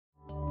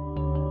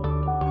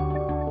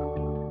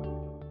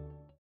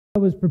I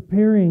was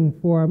preparing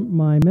for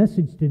my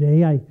message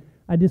today,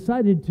 I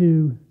decided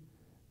to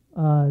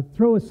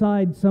throw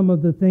aside some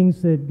of the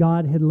things that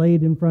God had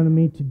laid in front of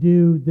me to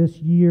do this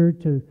year,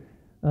 to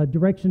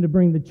direction to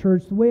bring the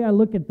church. The way I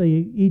look at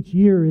each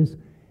year is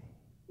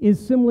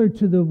similar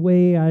to the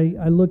way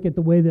I look at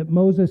the way that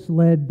Moses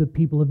led the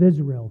people of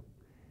Israel.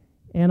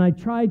 And I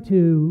tried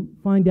to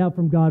find out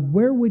from God,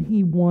 where would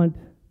He want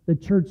the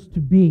church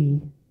to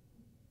be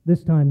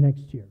this time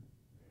next year?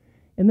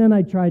 And then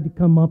I tried to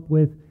come up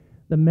with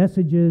the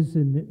messages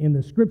in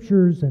the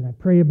scriptures, and I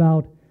pray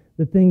about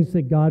the things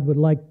that God would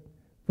like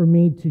for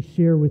me to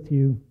share with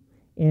you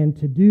and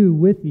to do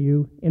with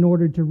you in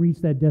order to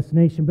reach that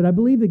destination. But I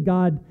believe that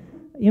God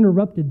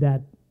interrupted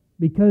that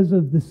because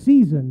of the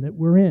season that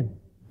we're in,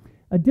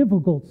 a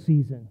difficult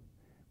season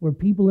where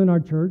people in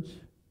our church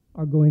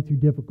are going through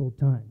difficult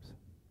times.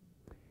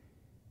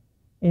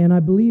 And I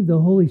believe the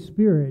Holy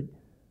Spirit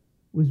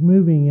was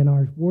moving in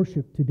our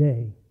worship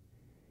today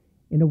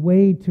in a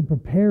way to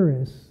prepare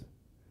us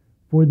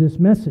for this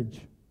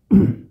message.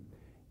 And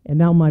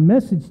now my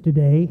message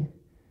today,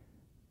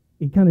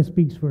 it kind of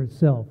speaks for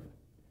itself.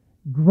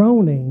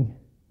 Groaning,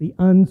 the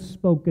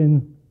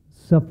unspoken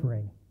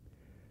suffering.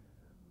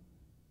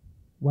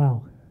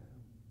 Wow.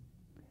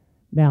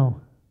 Now,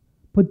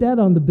 put that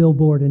on the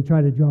billboard and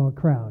try to draw a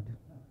crowd.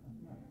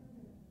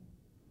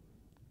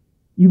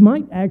 You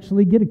might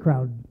actually get a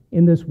crowd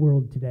in this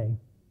world today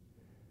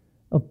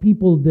of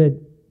people that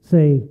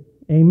say,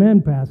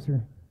 "Amen,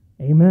 Pastor.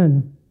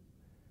 Amen."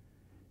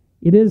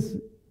 It is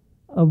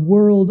a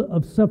world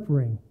of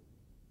suffering.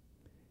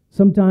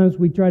 Sometimes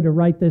we try to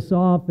write this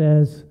off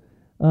as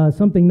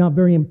something not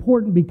very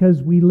important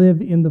because we live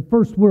in the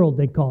first world,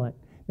 they call it.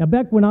 Now,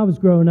 back when I was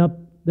growing up,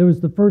 there was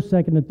the first,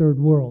 second, and third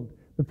world.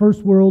 The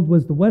first world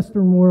was the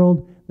Western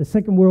world, the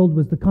second world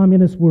was the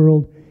communist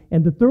world,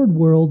 and the third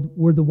world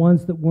were the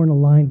ones that weren't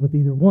aligned with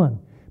either one.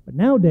 But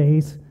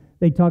nowadays,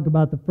 they talk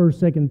about the first,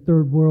 second, and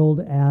third world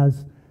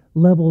as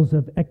levels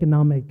of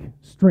economic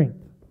strength.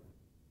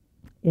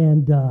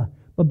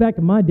 But back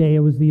in my day, it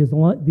was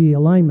the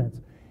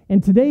alignments.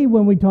 And today,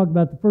 when we talk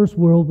about the first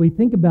world, we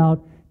think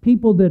about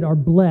people that are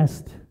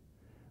blessed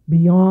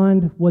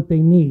beyond what they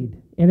need.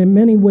 And in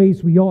many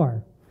ways, we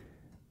are.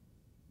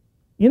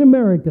 In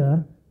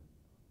America,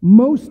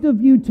 most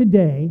of you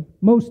today,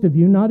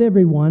 not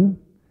everyone,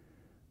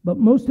 but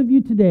most of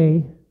you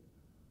today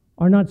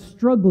are not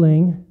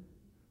struggling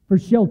for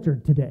shelter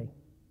today.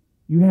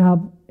 You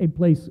have a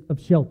place of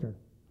shelter.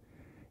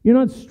 You're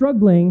not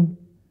struggling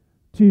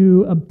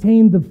to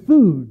obtain the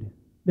food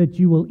that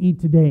you will eat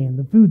today and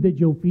the food that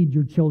you'll feed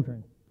your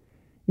children.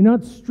 You're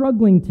not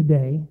struggling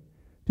today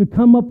to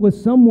come up with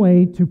some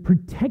way to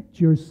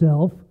protect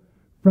yourself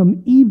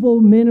from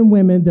evil men and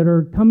women that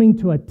are coming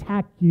to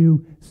attack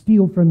you,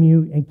 steal from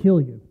you, and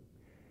kill you.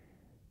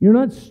 You're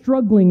not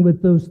struggling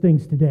with those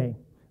things today.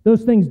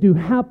 Those things do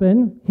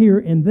happen here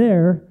and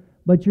there,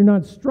 but you're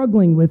not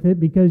struggling with it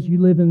because you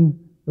live in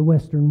the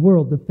Western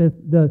world,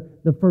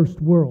 the first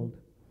world.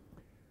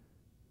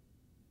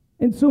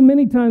 And so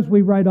many times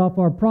we write off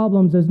our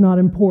problems as not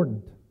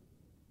important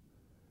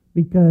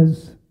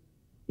because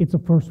it's a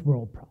first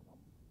world problem.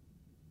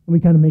 And we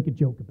kind of make a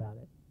joke about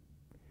it.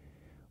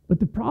 But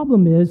the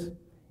problem is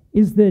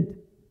that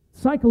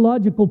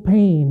psychological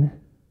pain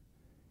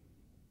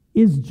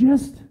is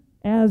just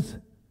as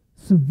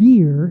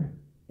severe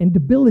and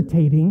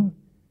debilitating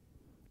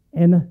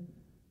and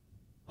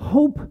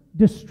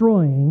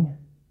hope-destroying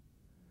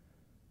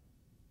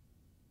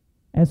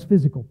as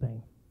physical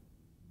pain.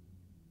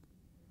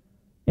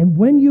 And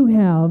when you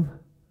have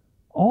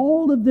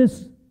all of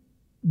this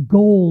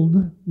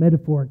gold,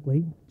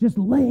 metaphorically, just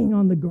laying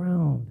on the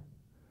ground,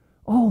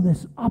 all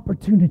this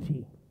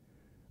opportunity,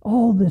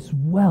 all this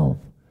wealth,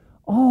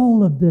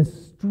 all of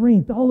this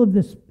strength, all of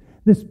this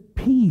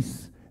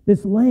peace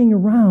that's laying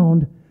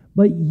around,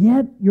 but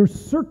yet your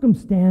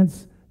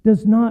circumstance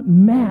does not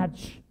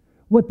match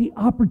what the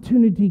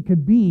opportunity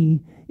could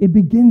be, it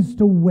begins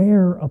to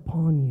wear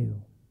upon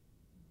you.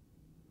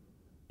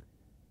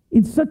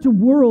 In such a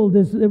world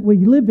as that we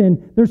live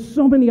in, there's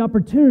so many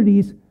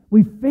opportunities,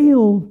 we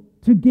fail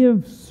to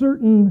give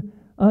certain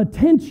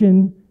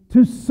attention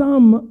to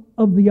some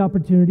of the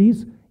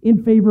opportunities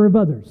in favor of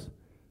others.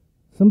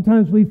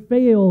 Sometimes we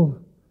fail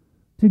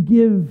to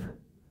give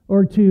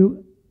or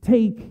to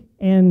take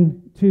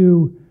and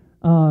to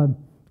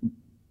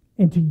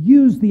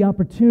use the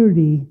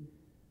opportunity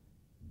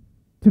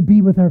to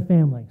be with our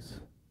families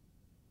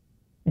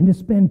and to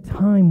spend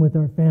time with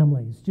our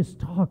families, just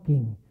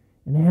talking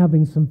and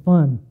having some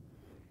fun.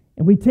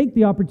 And we take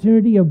the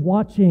opportunity of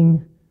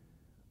watching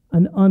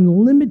an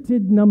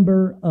unlimited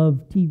number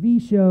of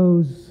TV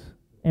shows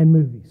and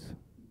movies.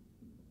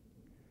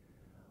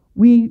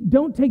 We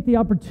don't take the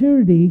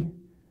opportunity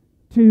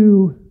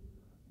to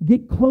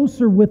get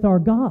closer with our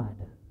God,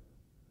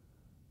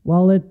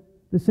 while at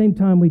the same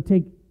time we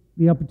take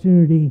the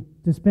opportunity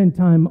to spend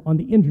time on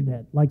the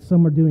internet, like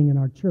some are doing in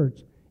our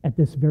church at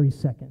this very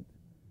second.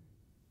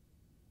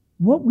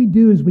 What we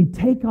do is we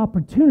take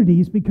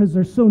opportunities because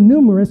they're so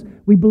numerous,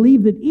 we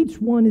believe that each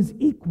one is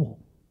equal.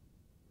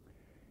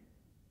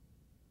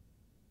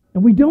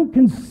 And we don't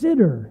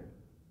consider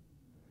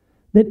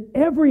that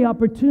every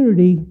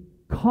opportunity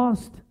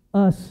costs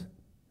us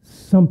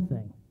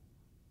something.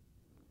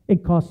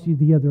 It costs you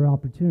the other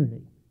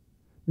opportunity.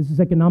 This is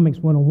Economics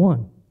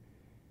 101.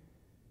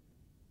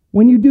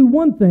 When you do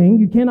one thing,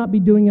 you cannot be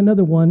doing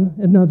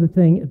another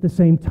thing at the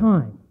same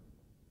time.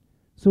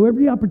 So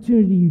every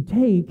opportunity you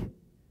take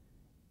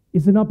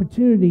is an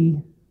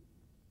opportunity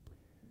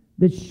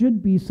that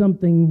should be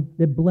something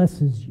that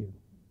blesses you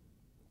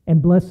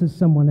and blesses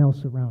someone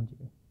else around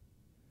you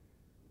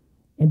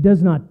and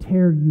does not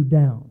tear you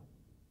down,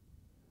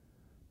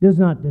 does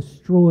not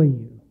destroy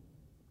you,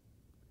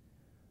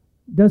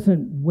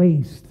 doesn't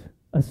waste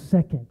a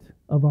second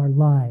of our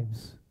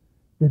lives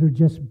that are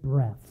just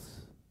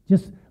breaths.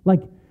 Just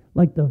like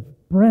the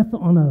breath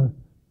on a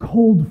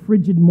cold,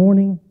 frigid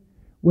morning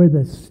where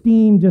the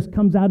steam just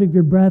comes out of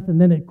your breath and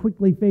then it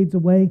quickly fades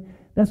away.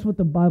 That's what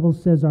the Bible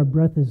says our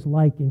breath is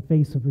like in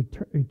face of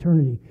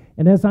eternity.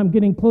 And as I'm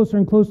getting closer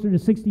and closer to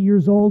 60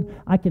 years old,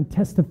 I can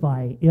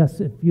testify, yes,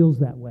 it feels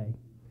that way.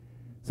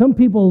 Some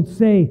people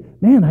say,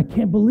 man, I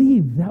can't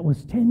believe that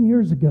was 10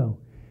 years ago.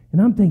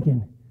 And I'm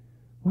thinking,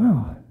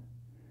 wow,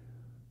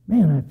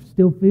 man, I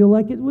still feel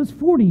like it was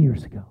 40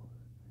 years ago.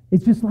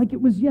 It's just like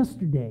it was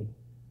yesterday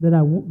that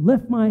I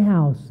left my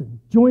house and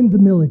joined the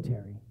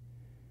military.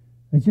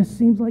 It just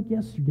seems like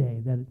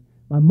yesterday that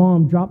my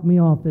mom dropped me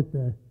off at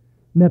the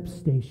MEP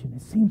station.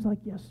 It seems like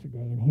yesterday,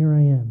 and here I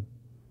am.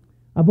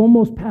 I've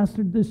almost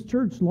pastored this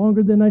church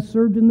longer than I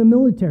served in the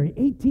military.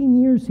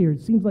 18 years here.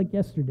 It seems like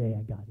yesterday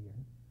I got here.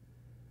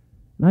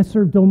 And I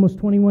served almost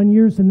 21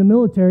 years in the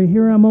military.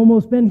 Here I'm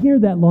almost been here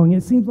that long.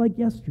 It seems like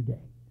yesterday.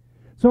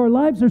 So our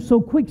lives are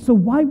so quick, so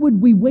why would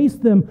we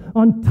waste them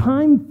on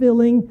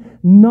time-filling,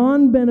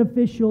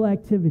 non-beneficial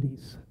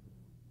activities?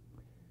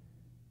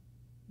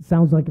 It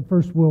sounds like a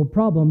first world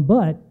problem,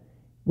 but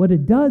what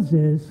it does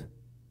is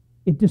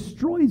it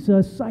destroys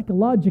us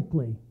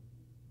psychologically.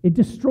 It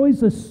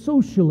destroys us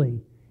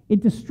socially.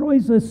 It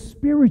destroys us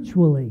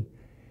spiritually.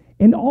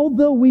 And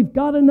although we've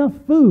got enough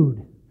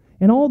food,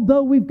 and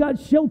although we've got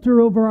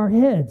shelter over our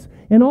heads,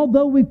 and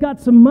although we've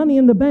got some money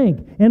in the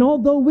bank, and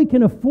although we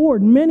can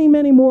afford many,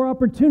 many more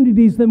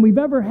opportunities than we've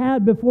ever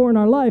had before in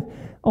our life,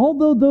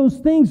 although those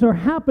things are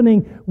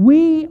happening,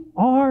 we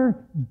are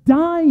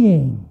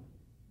dying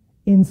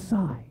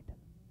inside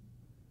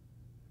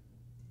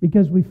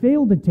because we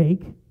fail to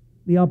take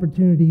the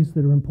opportunities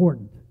that are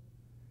important.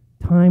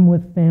 Time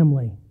with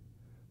family,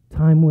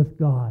 time with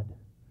God,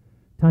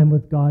 time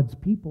with God's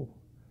people,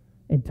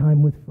 and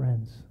time with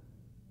friends.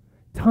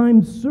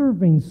 Time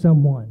serving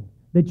someone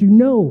that you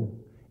know,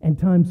 and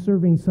time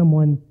serving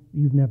someone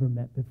you've never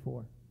met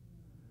before.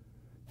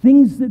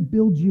 Things that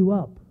build you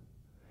up.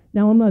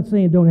 Now, I'm not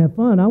saying don't have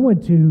fun. I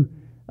went to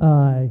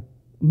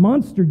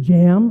Monster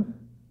Jam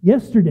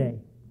yesterday.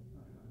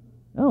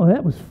 Oh,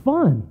 that was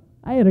fun.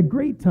 I had a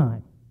great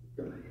time.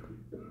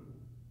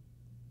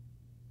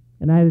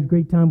 And I had a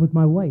great time with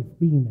my wife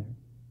being there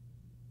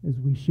as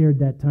we shared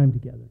that time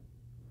together.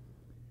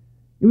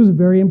 It was a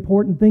very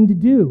important thing to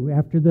do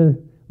after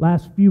the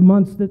last few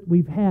months that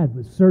we've had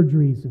with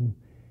surgeries and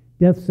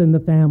deaths in the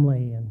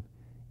family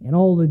and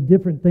all the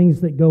different things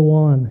that go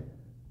on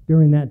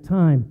during that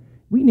time.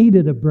 We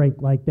needed a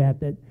break like that,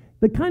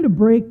 the kind of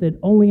break that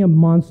only a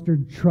monster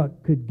truck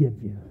could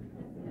give you.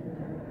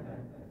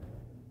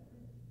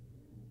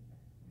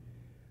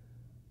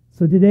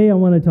 So today I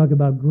want to talk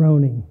about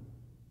groaning,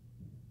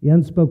 the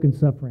unspoken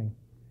suffering.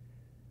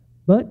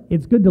 But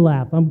it's good to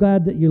laugh. I'm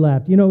glad that you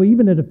laughed. You know,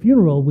 even at a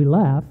funeral, we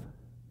laugh.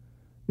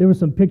 There were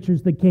some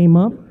pictures that came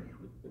up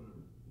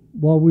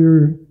while we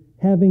were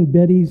having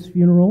Betty's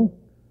funeral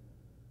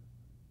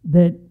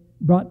that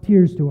brought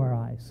tears to our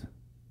eyes,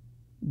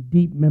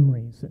 deep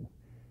memories, and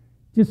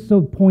just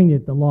so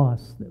pointed the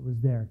loss that was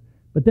there.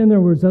 But then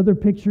there was other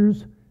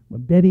pictures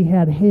when Betty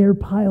had hair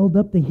piled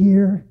up to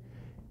here.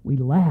 We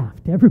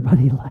laughed.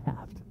 Everybody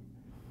laughed.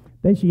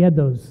 Then she had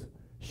those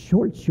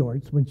short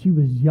shorts when she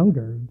was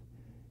younger,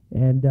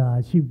 and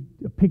a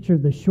picture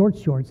of the short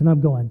shorts, and I'm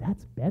going,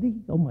 that's Betty?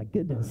 Oh my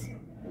goodness.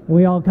 And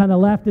we all kind of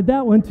laughed at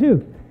that one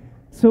too.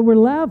 So we're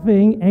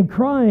laughing and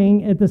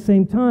crying at the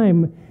same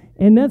time,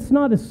 and that's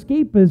not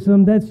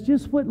escapism, that's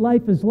just what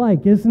life is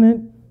like, isn't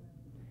it?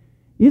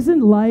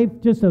 Isn't life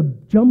just a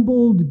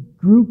jumbled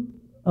group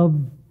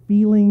of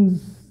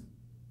feelings,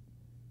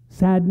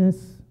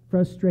 sadness,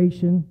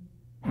 frustration,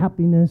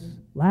 happiness,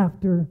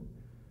 laughter?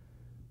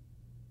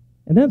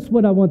 And that's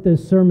what I want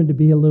this sermon to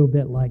be a little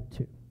bit like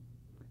too.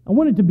 I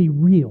want it to be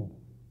real.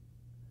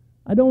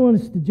 I don't want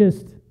us to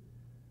just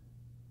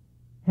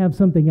have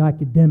something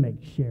academic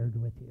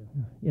shared with you.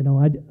 You know,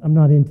 I'm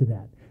not into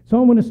that. So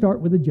I want to start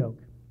with a joke.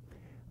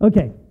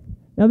 Okay,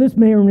 now this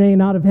may or may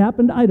not have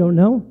happened, I don't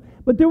know.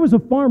 But there was a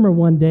farmer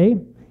one day.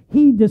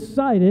 He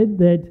decided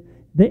that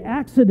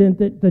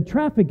the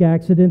traffic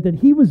accident that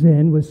he was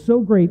in was so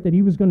great that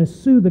he was going to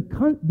sue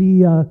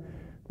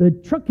the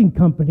trucking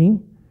company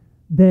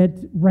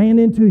that ran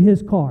into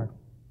his car.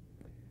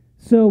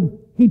 So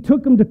he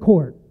took him to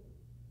court.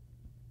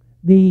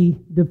 The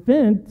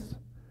defense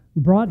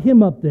brought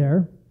him up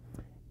there,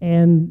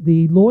 And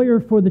the lawyer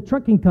for the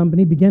trucking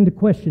company began to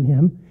question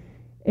him,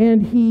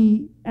 and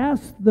he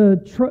asked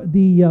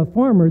the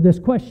farmer this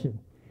question.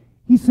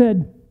 He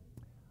said,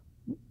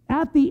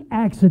 "At the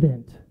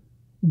accident,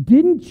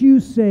 didn't you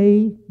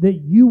say that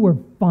you were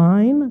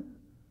fine,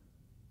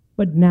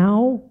 but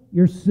now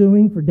you're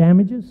suing for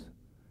damages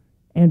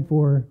and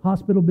for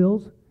hospital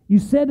bills? You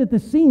said at the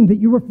scene that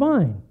you were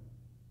fine."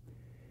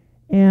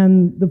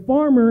 And the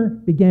farmer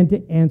began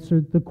to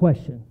answer the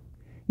question.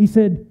 He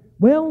said,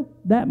 "Well,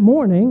 that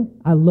morning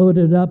I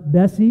loaded up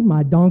Bessie,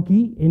 my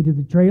donkey, into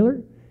the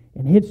trailer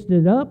and hitched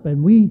it up,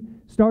 and we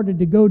started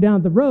to go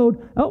down the road."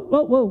 "Oh,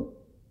 well,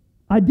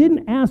 I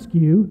didn't ask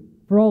you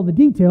for all the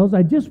details.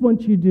 I just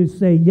want you to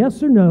say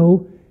yes or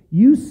no.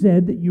 You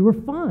said that you were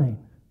fine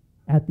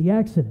at the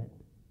accident."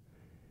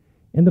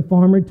 And the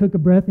farmer took a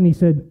breath and he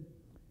said,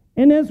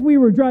 "And as we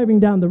were driving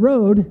down the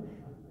road,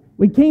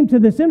 we came to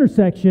this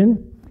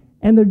intersection."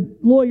 And the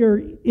lawyer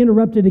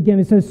interrupted again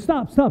and says,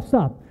 Stop.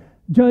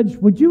 Judge,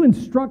 would you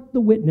instruct the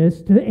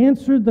witness to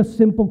answer the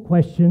simple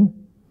question?"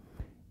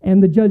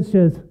 And the judge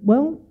says,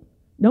 "Well,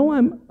 no,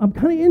 I'm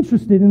kind of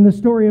interested in the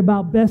story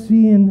about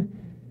Bessie and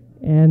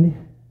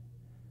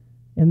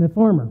the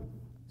farmer.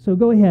 So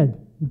go ahead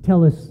and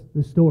tell us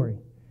the story."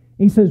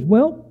 He says,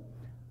 "Well,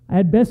 I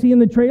had Bessie in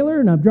the trailer,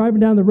 and I'm driving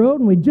down the road,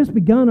 and we'd just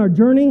begun our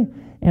journey,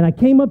 and I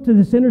came up to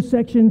this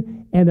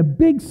intersection, and a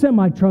big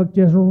semi-truck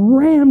just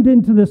rammed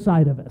into the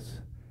side of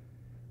us.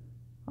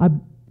 I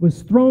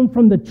was thrown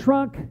from the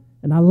truck,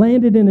 and I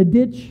landed in a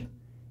ditch,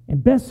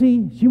 and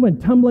Bessie, she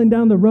went tumbling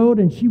down the road,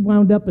 and she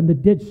wound up in the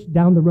ditch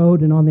down the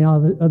road and on the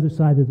other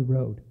side of the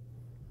road.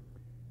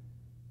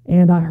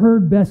 And I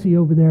heard Bessie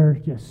over there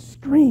just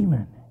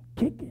screaming,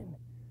 kicking,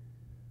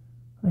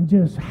 and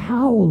just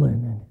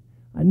howling, and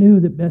I knew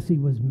that Bessie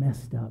was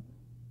messed up.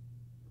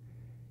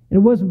 And it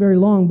wasn't very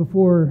long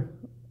before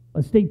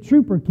a state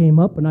trooper came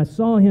up, and I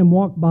saw him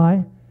walk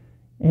by,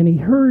 and he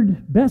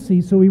heard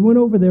Bessie, so he went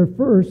over there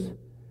first,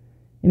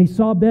 and he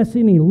saw Bessie,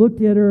 and he looked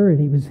at her, and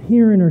he was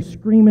hearing her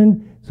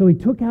screaming, so he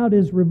took out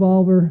his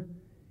revolver,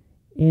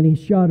 and he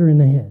shot her in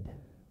the head.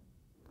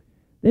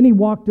 Then he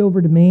walked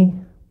over to me,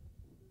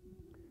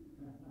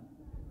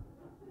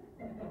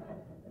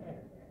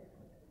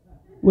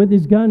 with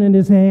his gun in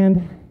his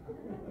hand,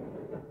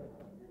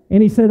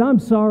 and he said, "I'm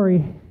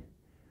sorry,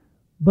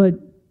 but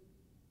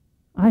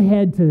I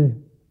had to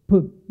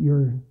put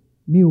your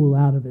mule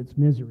out of its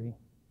misery.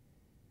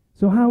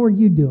 So how are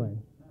you doing?"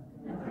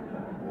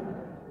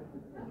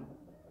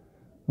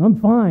 "I'm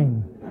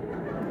fine."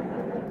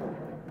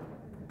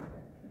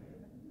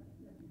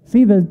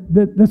 See,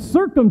 the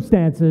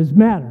circumstances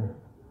matter.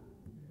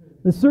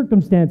 The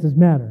circumstances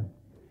matter.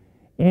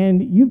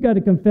 And you've got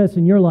to confess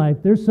in your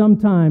life, there's some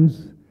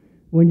times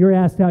when you're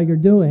asked how you're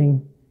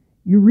doing,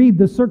 you read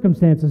the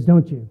circumstances,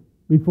 don't you,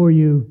 before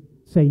you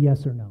say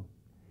yes or no.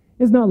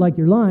 It's not like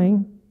you're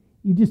lying.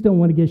 You just don't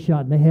want to get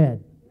shot in the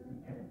head.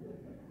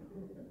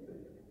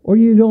 Or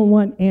you don't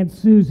want Aunt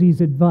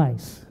Susie's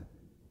advice.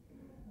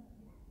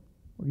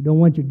 Or you don't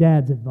want your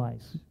dad's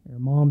advice or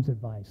mom's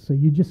advice. So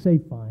you just say,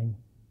 "Fine.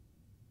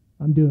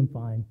 I'm doing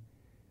fine."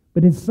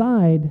 But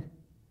inside,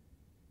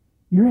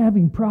 you're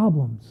having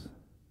problems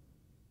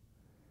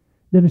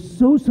that are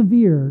so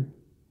severe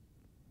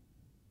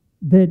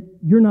that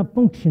you're not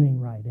functioning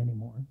right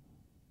anymore.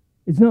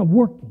 It's not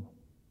working.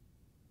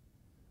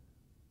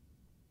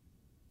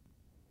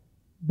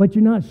 But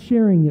you're not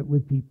sharing it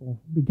with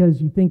people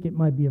because you think it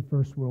might be a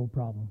first world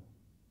problem.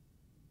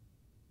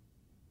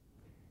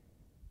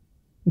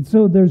 And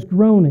so there's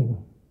groaning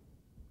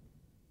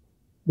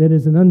that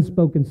is an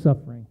unspoken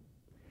suffering.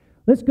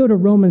 Let's go to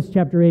Romans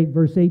chapter 8,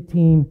 verse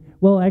 18.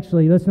 Well,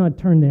 actually, let's not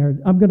turn there.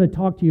 I'm going to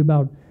talk to you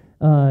about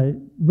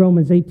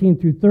Romans 18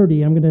 through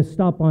 30. I'm going to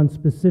stop on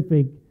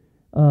specific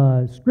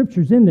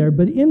scriptures in there.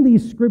 But in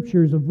these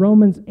scriptures of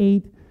Romans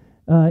 8,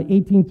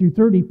 18 through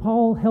 30,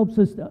 Paul helps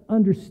us to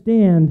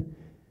understand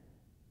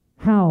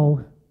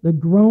how the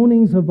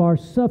groanings of our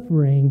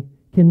suffering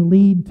can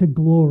lead to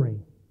glory.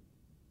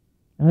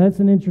 Now, that's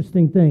an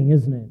interesting thing,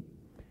 isn't it?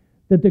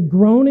 That the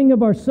groaning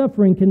of our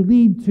suffering can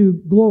lead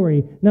to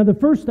glory. Now, the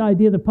first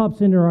idea that pops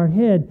into our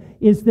head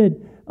is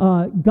that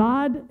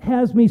God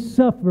has me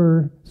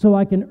suffer so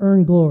I can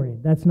earn glory.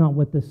 That's not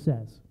what this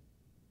says.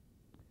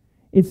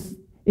 It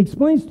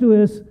explains to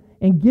us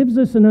and gives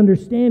us an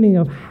understanding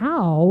of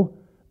how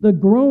the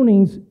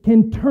groanings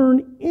can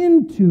turn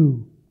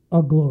into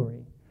a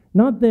glory.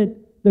 Not that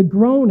the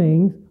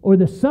groaning or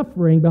the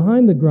suffering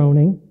behind the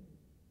groaning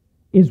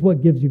is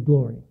what gives you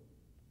glory.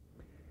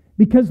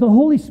 Because the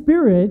Holy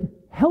Spirit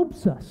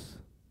helps us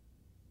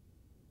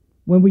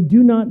when we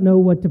do not know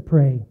what to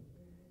pray.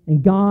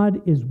 And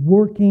God is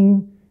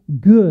working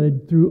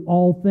good through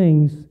all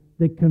things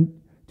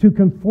to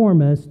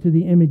conform us to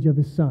the image of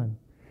His Son.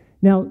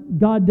 Now,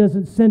 God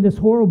doesn't send us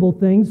horrible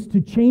things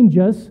to change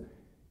us.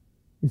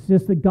 It's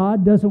just that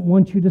God doesn't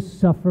want you to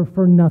suffer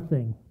for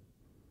nothing.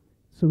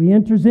 So He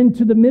enters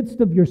into the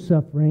midst of your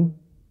suffering,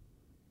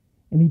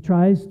 and He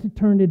tries to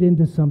turn it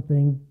into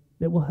something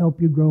that will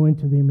help you grow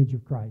into the image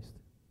of Christ.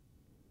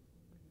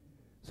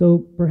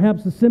 So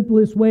perhaps the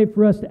simplest way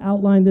for us to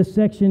outline this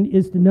section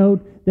is to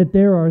note that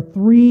there are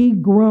 3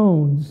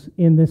 groans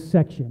in this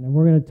section, and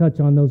we're going to touch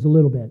on those a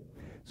little bit.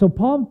 So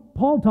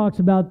Paul talks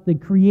about the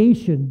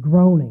creation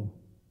groaning.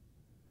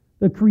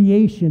 The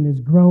creation is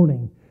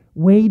groaning,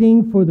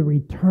 waiting for the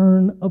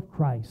return of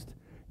Christ.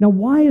 Now,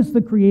 why is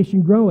the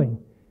creation growing?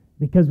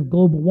 Because of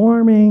global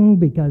warming,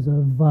 because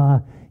of,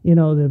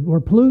 we're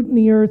polluting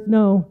the earth?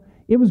 No,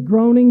 it was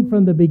groaning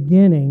from the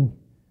beginning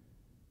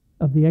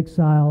of the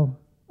exile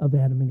of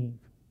Adam and Eve.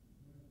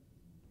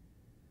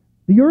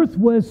 The earth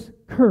was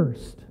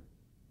cursed.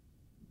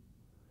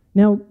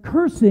 Now,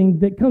 cursing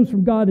that comes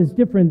from God is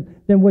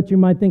different than what you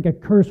might think a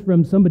curse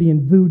from somebody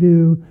in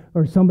voodoo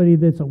or somebody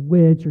that's a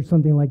witch or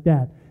something like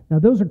that. Now,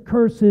 those are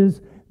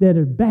curses that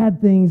are bad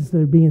things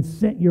that are being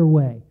sent your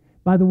way.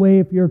 By the way,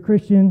 if you're a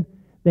Christian,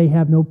 they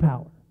have no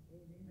power.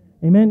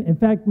 Amen? In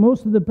fact,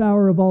 most of the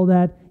power of all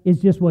that is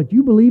just what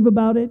you believe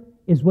about it,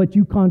 is what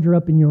you conjure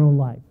up in your own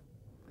life.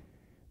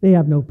 They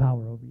have no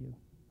power over you.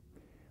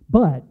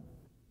 But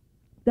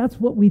that's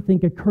what we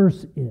think a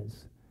curse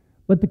is.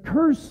 But the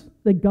curse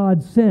that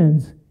God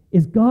sends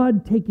is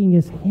God taking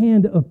his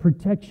hand of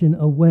protection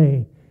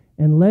away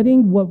and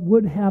letting what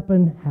would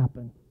happen,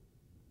 happen.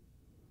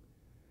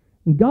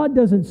 And God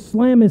doesn't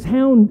slam his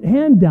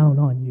hand down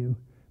on you,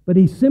 but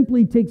he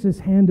simply takes his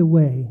hand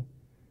away,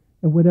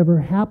 and whatever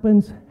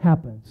happens,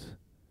 happens.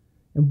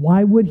 And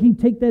why would he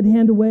take that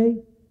hand away?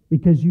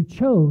 Because you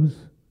chose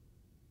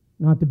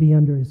not to be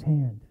under his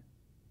hand.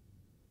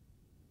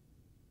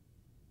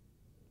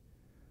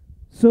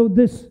 So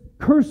this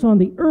curse on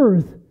the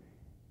earth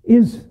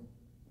is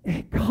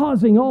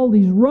causing all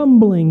these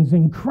rumblings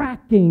and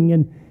cracking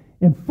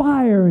and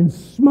fire and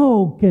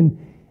smoke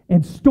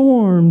and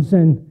storms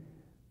and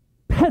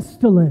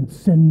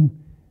pestilence and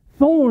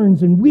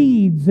thorns and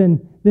weeds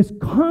and this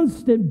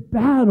constant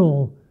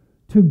battle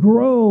to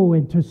grow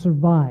and to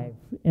survive.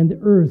 And the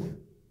earth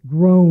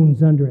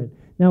groans under it.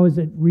 Now, is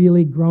it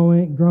really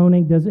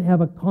groaning? Does it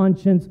have a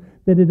conscience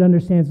that it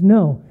understands?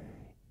 No.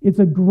 It's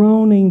a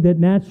groaning that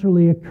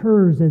naturally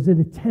occurs as it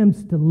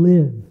attempts to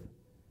live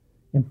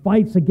and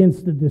fights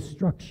against the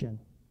destruction.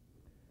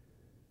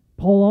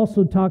 Paul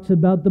also talks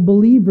about the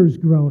believers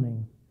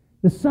groaning,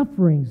 the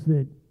sufferings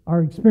that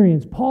are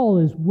experienced. Paul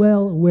is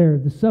well aware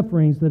of the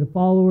sufferings that a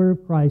follower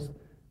of Christ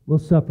will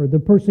suffer, the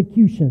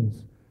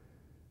persecutions,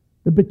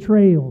 the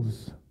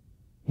betrayals,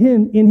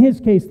 in his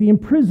case, the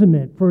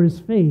imprisonment for his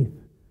faith,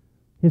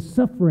 his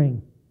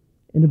suffering,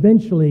 and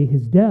eventually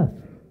his death.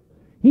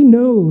 He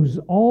knows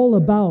all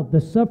about the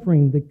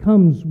suffering that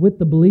comes with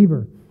the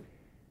believer.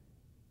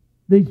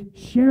 The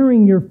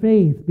sharing your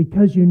faith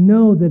because you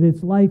know that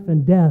it's life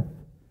and death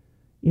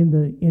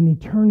in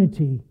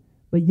eternity,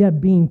 but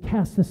yet being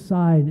cast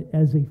aside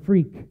as a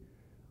freak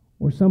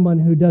or someone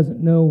who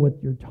doesn't know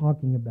what you're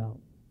talking about.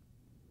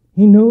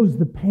 He knows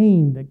the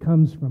pain that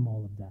comes from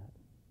all of that.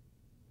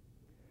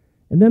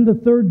 And then the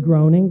third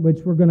groaning,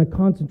 which we're going to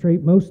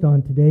concentrate most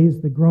on today,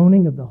 is the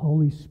groaning of the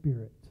Holy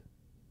Spirit.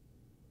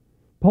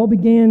 Paul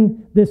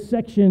began this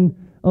section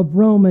of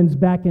Romans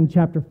back in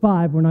chapter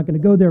 5. We're not going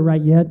to go there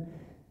right yet.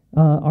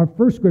 Our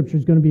first scripture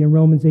is going to be in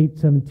Romans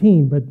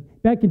 8:17.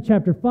 But back in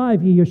chapter 5,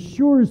 he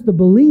assures the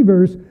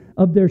believers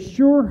of their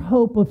sure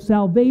hope of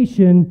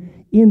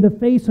salvation in the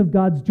face of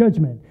God's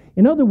judgment.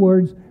 In other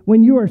words,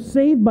 when you are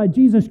saved by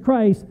Jesus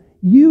Christ,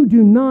 you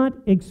do not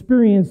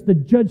experience the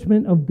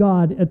judgment of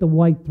God at the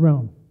white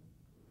throne.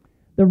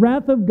 The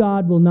wrath of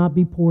God will not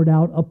be poured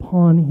out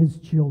upon his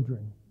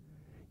children.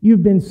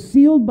 You've been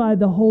sealed by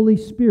the Holy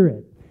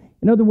Spirit.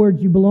 In other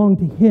words, you belong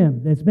to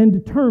him. That's been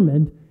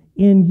determined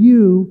in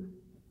you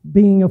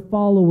being a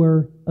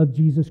follower of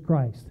Jesus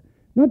Christ.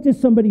 Not just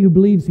somebody who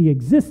believes he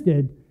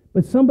existed,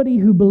 but somebody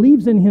who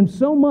believes in him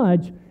so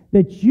much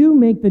that you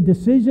make the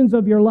decisions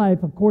of your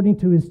life according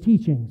to his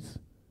teachings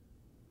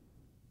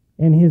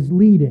and his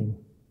leading.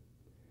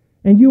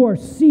 And you are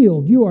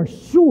sealed. You are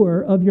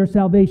sure of your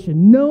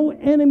salvation. No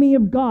enemy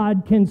of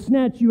God can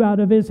snatch you out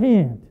of his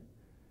hand.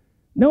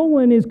 No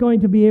one is going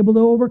to be able to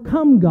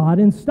overcome God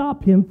and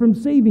stop him from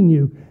saving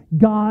you.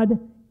 God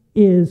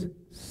is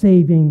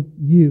saving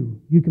you.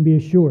 You can be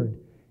assured.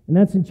 And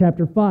that's in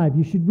chapter 5.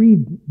 You should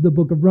read the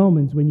book of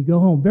Romans when you go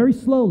home. Very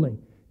slowly.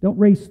 Don't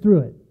race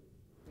through it.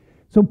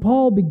 So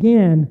Paul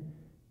began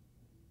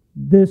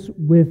this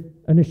with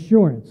an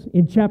assurance.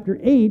 In chapter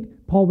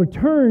 8, Paul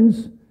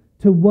returns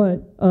to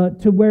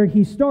where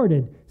he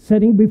started,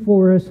 setting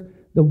before us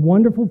the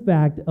wonderful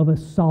fact of a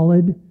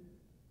solid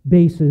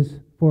basis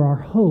for our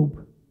hope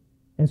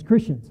as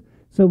Christians.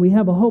 So we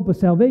have a hope of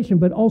salvation,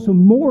 but also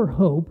more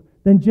hope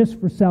than just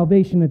for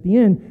salvation at the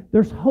end.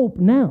 There's hope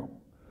now.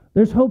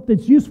 There's hope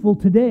that's useful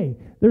today.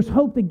 There's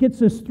hope that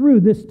gets us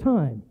through this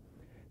time.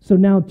 So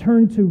now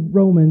turn to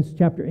Romans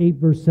chapter 8,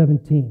 verse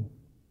 17.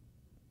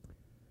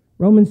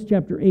 Romans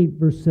chapter 8,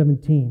 verse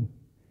 17.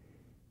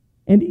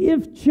 And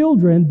if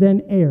children,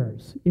 then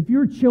heirs. If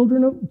you're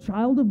a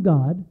child of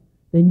God,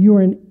 then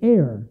you're an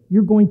heir.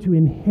 You're going to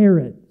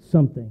inherit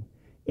something.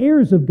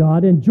 Heirs of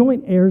God and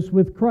joint heirs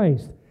with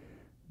Christ.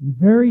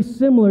 Very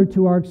similar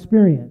to our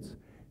experience.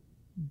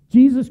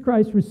 Jesus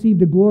Christ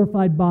received a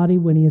glorified body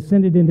when he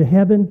ascended into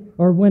heaven,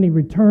 or when he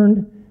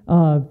returned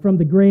from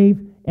the grave,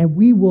 and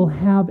we will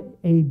have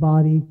a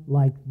body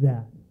like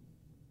that.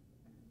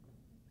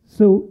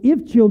 So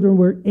if children,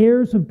 we're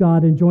heirs of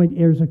God and joint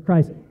heirs of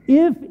Christ,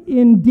 if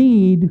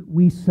indeed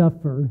we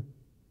suffer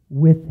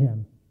with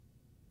him.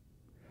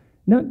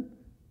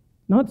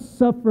 Not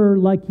suffer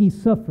like he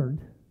suffered,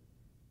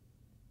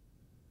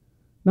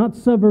 not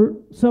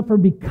suffer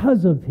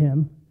because of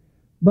him,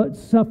 but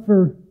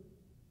suffer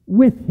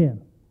with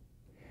him.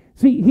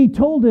 See, he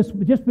told us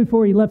just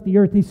before he left the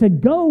earth, he said,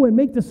 go and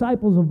make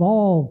disciples of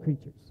all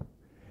creatures.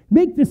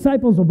 Make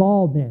disciples of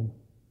all men.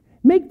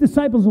 Make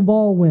disciples of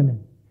all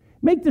women.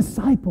 Make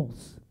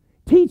disciples,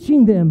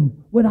 teaching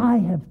them what I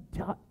have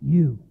taught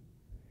you,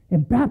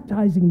 and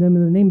baptizing them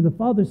in the name of the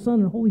Father,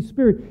 Son, and Holy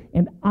Spirit,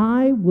 and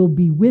I will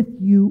be with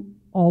you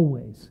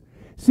always.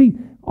 See,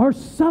 our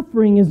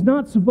suffering is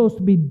not supposed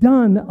to be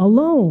done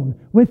alone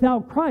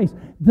without Christ.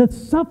 The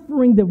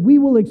suffering that we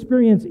will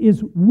experience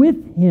is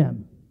with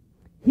him.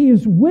 He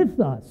is with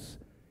us.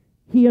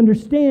 He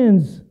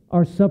understands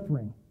our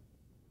suffering.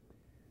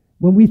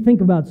 When we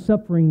think about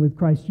suffering with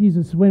Christ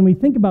Jesus, when we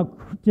think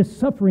about just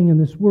suffering in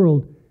this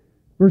world,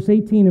 verse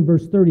 18 and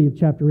verse 30 of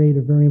chapter 8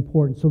 are very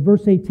important. So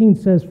verse 18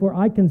 says, for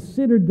I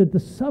considered that the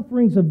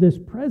sufferings of this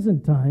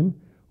present time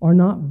are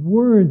not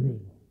worthy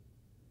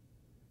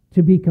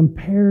to be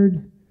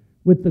compared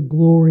with the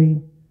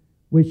glory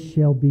which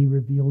shall be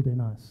revealed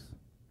in us.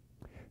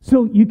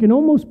 So you can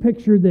almost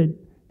picture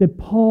that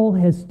Paul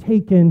has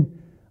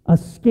taken a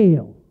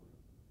scale,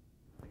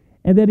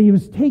 and that he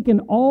has taken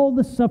all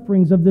the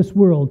sufferings of this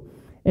world,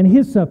 and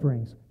his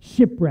sufferings,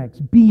 shipwrecks,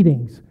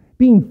 beatings,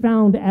 being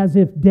found as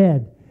if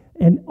dead,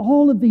 and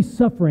all of these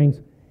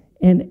sufferings,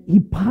 and he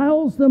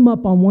piles them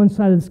up on one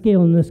side of the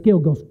scale, and the scale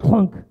goes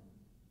clunk.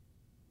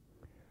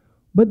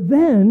 But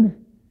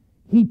then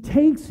he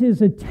takes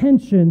his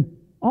attention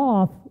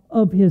off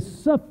of his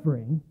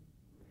suffering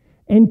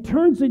and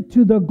turns it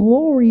to the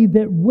glory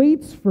that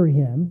waits for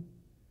him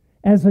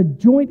as a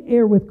joint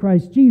heir with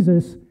Christ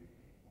Jesus.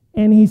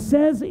 And he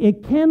says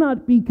it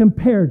cannot be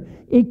compared.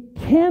 It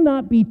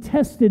cannot be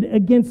tested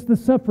against the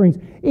sufferings.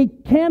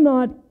 It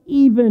cannot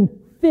even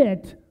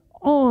fit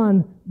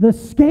on the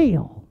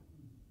scale.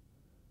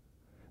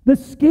 The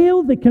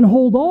scale that can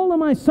hold all of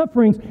my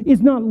sufferings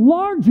is not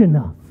large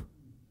enough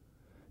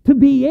to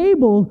be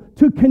able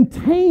to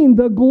contain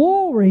the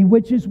glory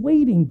which is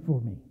waiting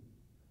for me.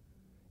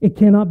 It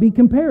cannot be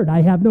compared.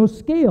 I have no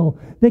scale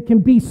that can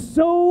be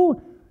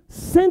so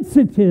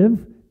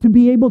sensitive to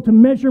be able to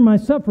measure my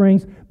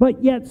sufferings,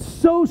 but yet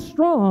so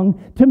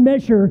strong to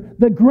measure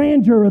the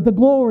grandeur of the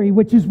glory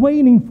which is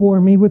waiting for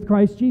me with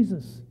Christ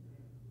Jesus.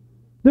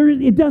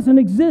 It doesn't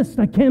exist.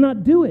 I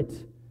cannot do it.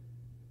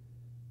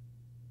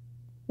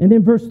 And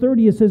in verse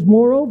 30 it says,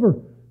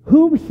 moreover,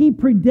 whom he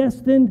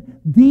predestined,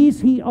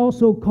 these he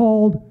also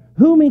called.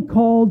 Whom he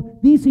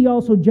called, these he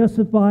also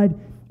justified.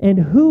 And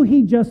who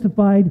he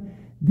justified,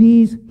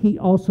 these he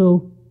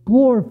also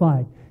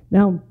glorified.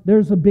 Now,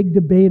 there's a big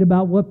debate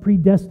about what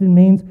predestined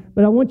means,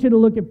 but I want you to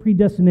look at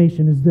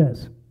predestination as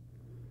this.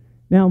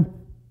 Now,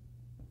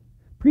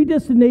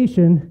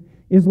 predestination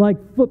is like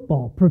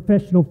football,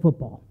 professional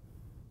football.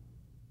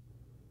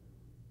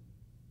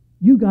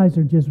 You guys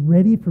are just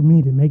ready for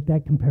me to make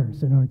that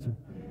comparison, aren't you?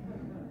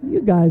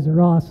 You guys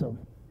are awesome.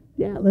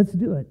 Yeah, let's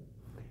do it.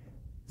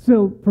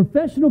 So,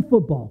 professional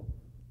football.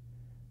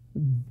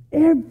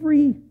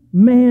 Every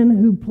man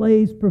who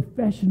plays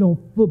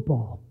professional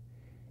football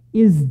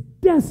is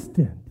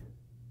destined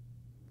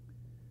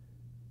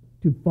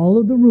to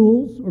follow the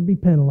rules or be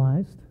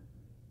penalized.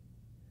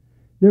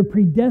 They're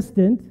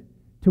predestined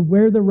to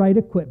wear the right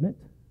equipment.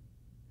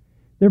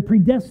 They're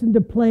predestined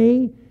to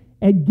play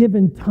at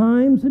given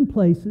times and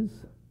places.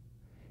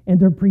 And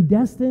they're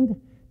predestined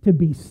to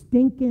be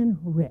stinking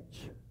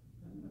rich.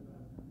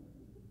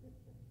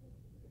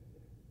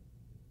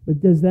 But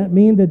does that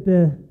mean that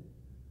the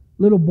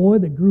little boy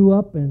that grew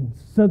up in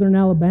southern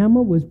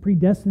Alabama was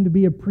predestined to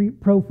be a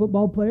pro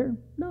football player?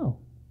 No.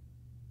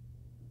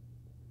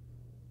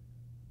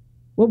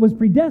 What was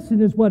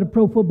predestined is what a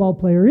pro football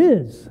player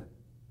is,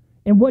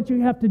 and what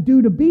you have to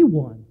do to be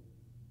one,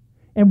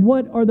 and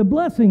what are the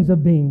blessings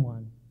of being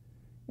one,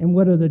 and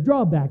what are the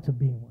drawbacks of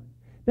being one.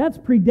 That's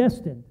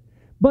predestined.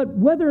 But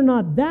whether or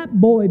not that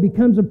boy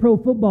becomes a pro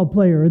football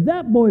player or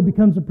that boy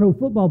becomes a pro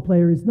football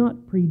player is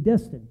not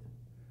predestined.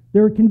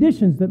 There are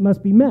conditions that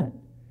must be met.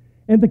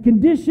 And the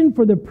condition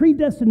for the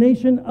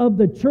predestination of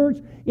the church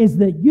is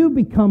that you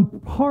become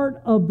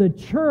part of the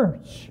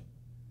church.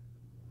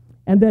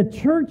 And that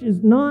church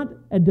is not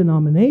a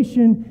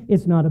denomination,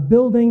 it's not a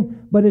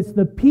building, but it's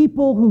the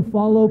people who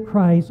follow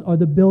Christ are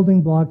the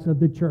building blocks of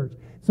the church.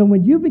 So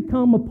when you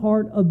become a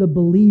part of the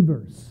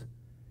believers,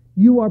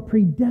 you are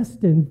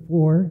predestined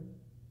for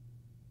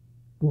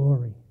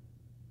glory.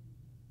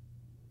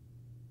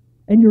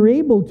 And you're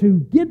able to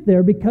get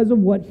there because of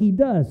what he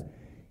does.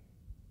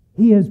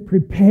 He has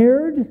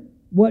prepared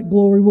what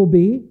glory will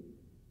be.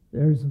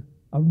 There's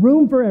a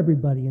room for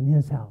everybody in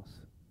his house.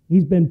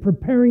 He's been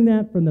preparing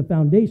that from the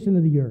foundation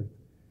of the earth.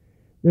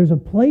 There's a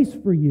place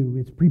for you.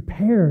 It's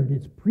prepared.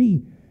 It's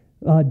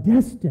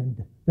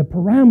predestined. The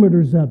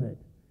parameters of it.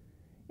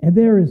 And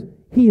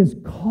He is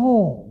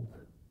called.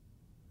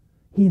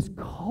 He has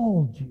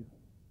called you.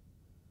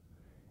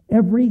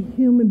 Every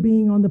human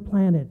being on the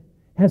planet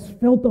has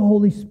felt the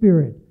Holy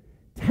Spirit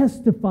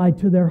testify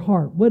to their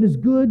heart what is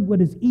good,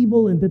 what is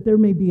evil, and that there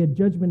may be a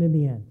judgment in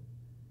the end.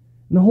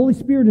 And the Holy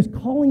Spirit is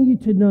calling you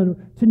to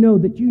know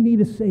that you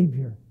need a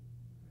Savior,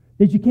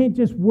 that you can't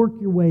just work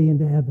your way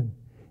into heaven.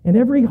 And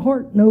every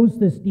heart knows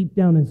this deep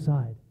down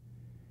inside.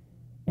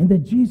 And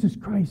that Jesus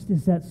Christ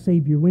is that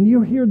Savior. When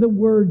you hear the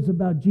words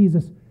about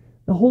Jesus,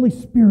 the Holy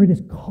Spirit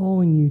is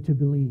calling you to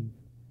believe.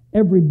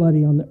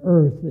 Everybody on the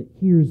earth that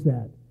hears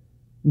that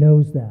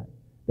knows that.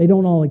 They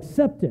don't all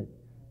accept it.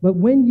 But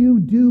when you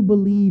do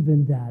believe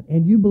in that,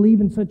 and you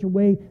believe in such a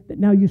way that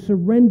now you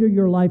surrender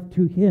your life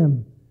to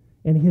Him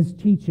and His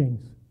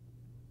teachings,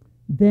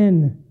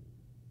 then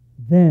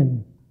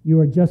you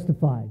are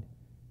justified.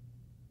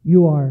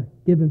 You are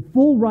given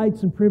full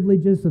rights and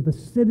privileges of a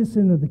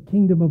citizen of the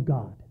kingdom of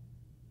God.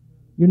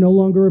 You're no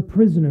longer a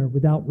prisoner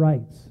without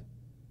rights.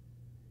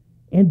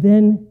 And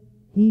then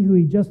he who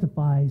He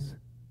justifies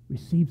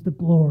receives the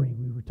glory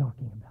we were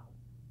talking about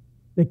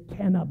that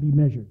cannot be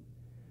measured.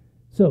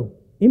 So,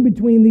 in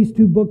between these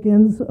two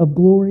bookends of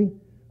glory,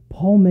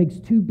 Paul makes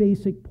two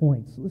basic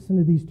points. Listen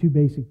to these two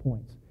basic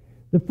points.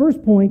 The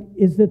first point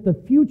is that the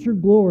future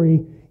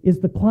glory is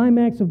the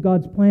climax of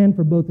God's plan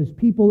for both His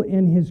people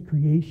and His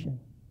creation.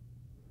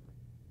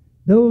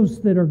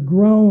 Those that are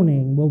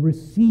groaning will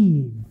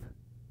receive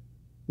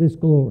this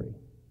glory.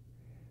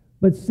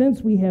 But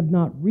since we have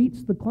not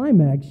reached the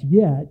climax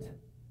yet,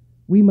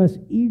 we must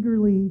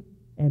eagerly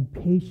and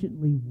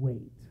patiently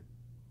wait.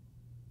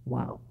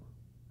 Wow.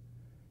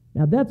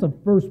 Now that's a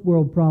first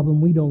world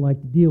problem we don't like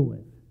to deal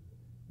with.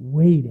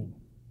 Waiting.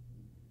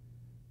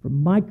 For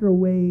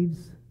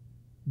microwaves,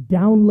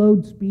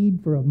 download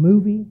speed for a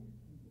movie.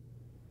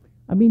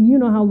 I mean, you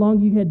know how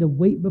long you had to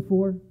wait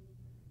before?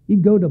 You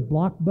go to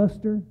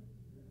Blockbuster.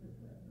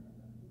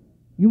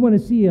 You want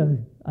to see a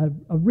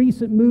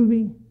recent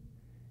movie,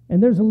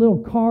 and there's a little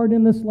card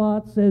in the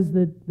slot that says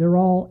that they're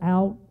all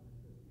out.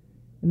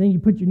 And then you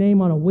put your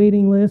name on a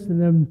waiting list,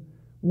 and then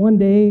one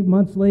day,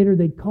 months later,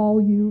 they call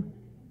you.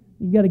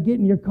 You got to get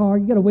in your car.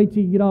 You got to wait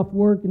till you get off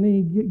work, and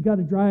then you got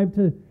to drive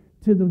to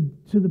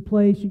the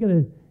place. You got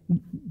to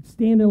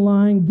stand in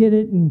line, get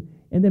it, and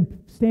then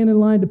stand in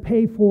line to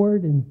pay for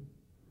it, and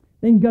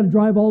then you got to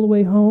drive all the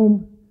way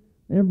home.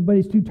 And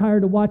everybody's too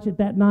tired to watch it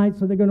that night,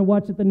 so they're going to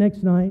watch it the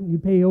next night, and you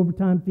pay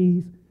overtime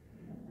fees.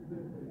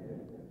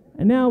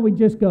 And now we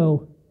just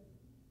go,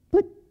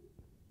 click.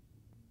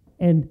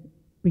 And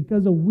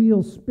because a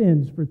wheel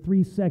spins for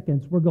 3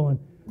 seconds, we're going,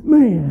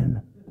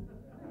 man.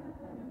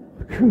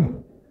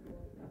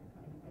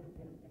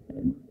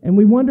 And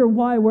we wonder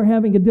why we're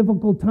having a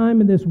difficult time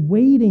in this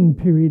waiting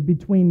period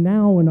between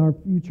now and our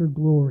future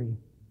glory.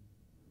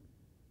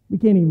 We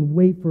can't even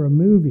wait for a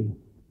movie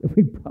that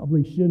we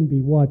probably shouldn't be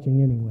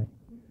watching anyway.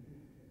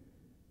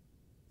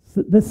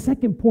 So the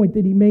second point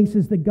that he makes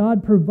is that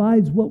God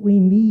provides what we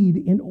need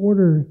in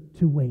order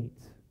to wait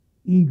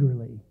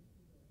eagerly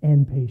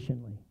and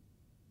patiently.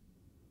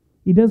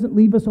 He doesn't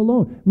leave us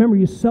alone. Remember,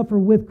 you suffer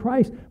with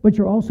Christ, but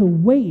you also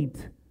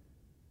wait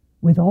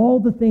with all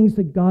the things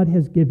that God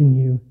has given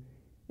you.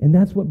 And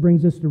that's what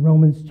brings us to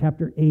Romans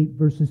chapter 8,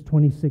 verses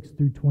 26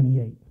 through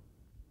 28.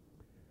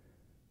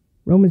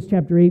 Romans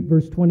chapter 8,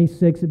 verse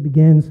 26, it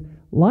begins,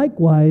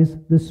 likewise,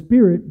 the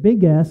Spirit,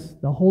 big S,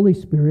 the Holy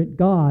Spirit,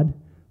 God,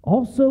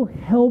 also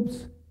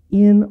helps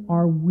in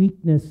our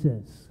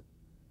weaknesses.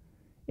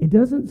 It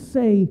doesn't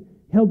say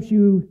helps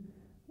you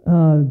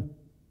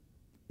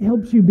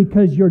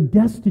because you're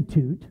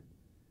destitute,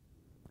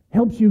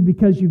 helps you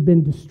because you've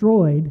been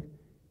destroyed,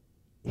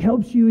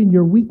 helps you in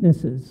your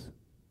weaknesses.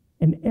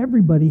 And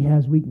everybody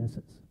has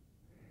weaknesses.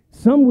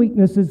 Some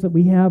weaknesses that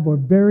we have are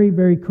very,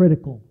 very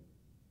critical.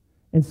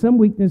 And some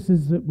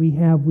weaknesses that we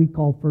have we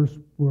call first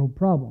world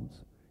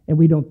problems. And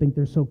we don't think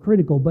they're so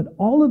critical. But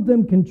all of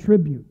them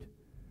contribute.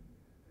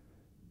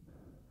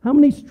 How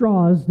many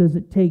straws does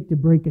it take to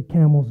break a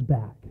camel's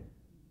back?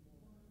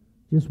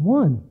 Just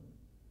one.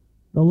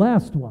 The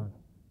last one.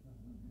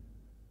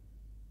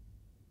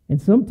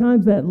 And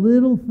sometimes that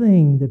little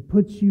thing that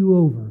puts you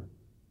over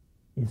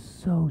is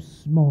so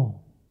small.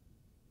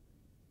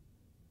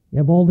 You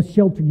have all the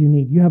shelter you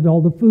need. You have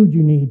all the food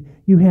you need.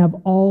 You have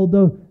all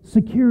the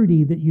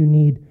security that you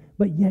need.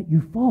 But yet you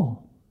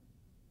fall.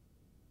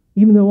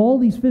 Even though all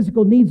these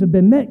physical needs have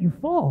been met, you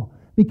fall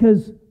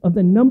because of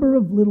the number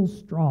of little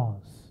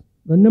straws.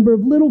 The number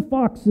of little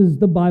foxes,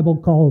 the Bible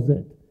calls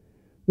it.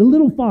 The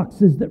little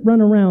foxes that run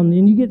around.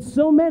 And you get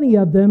so many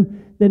of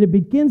them that it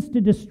begins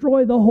to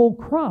destroy the whole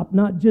crop.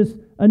 Not just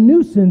a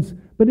nuisance,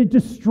 but it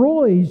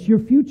destroys your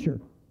future.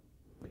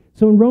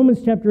 So in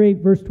Romans chapter 8,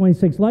 verse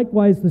 26,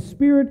 likewise, the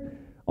Spirit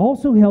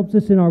also helps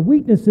us in our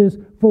weaknesses,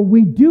 for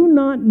we do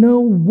not know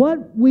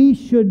what we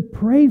should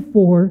pray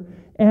for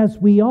as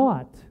we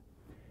ought.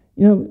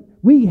 You know,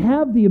 we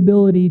have the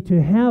ability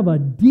to have a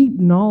deep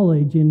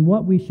knowledge in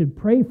what we should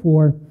pray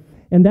for,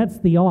 and that's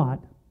the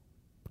ought.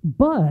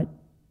 But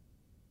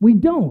we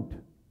don't.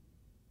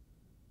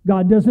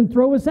 God doesn't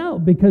throw us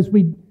out because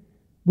we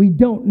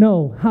don't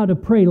know how to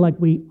pray like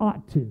we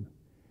ought to.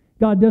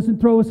 God doesn't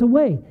throw us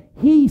away.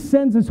 He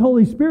sends His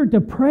Holy Spirit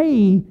to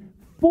pray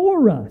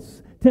for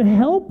us, to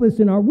help us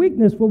in our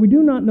weakness, for we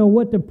do not know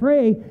what to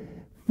pray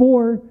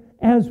for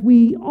as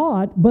we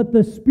ought, but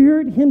the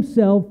Spirit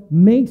Himself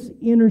makes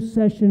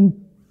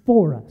intercession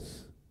for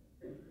us.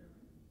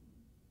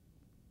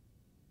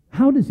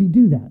 How does He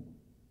do that?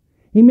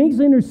 He makes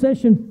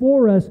intercession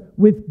for us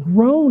with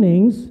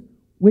groanings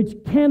which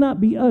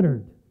cannot be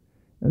uttered.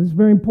 Now, this is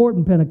very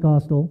important,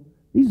 Pentecostal.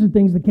 These are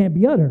things that can't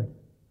be uttered.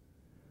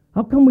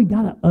 How come we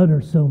got to utter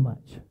so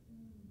much?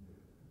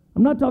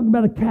 I'm not talking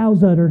about a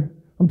cow's udder.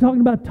 I'm talking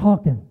about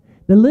talking.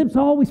 The lips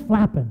always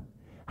flapping.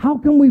 How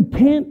come we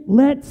can't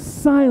let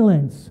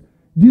silence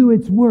do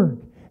its work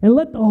and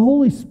let the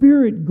Holy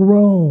Spirit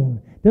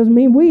groan? Doesn't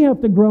mean we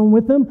have to groan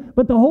with Him,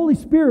 but the Holy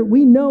Spirit,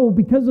 we know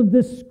because of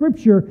this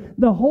scripture,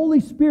 the Holy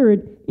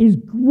Spirit is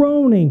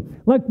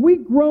groaning. Like we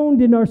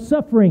groaned in our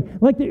suffering,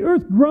 like the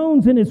earth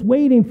groans and is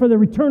waiting for the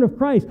return of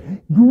Christ,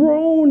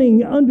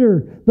 groaning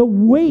under the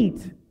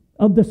weight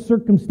of the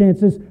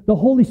circumstances. The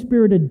Holy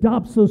Spirit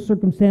adopts those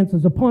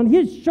circumstances upon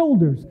His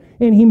shoulders,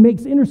 and He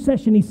makes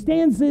intercession. He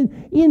stands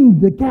in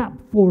the gap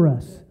for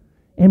us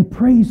and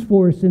prays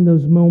for us in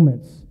those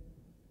moments.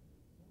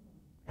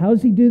 How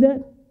does He do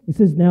that? He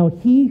says, now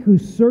He who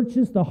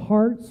searches the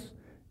hearts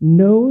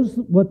knows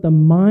what the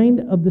mind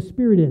of the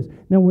Spirit is.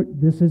 Now,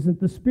 this isn't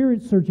the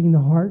Spirit searching the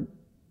heart,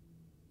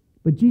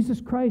 but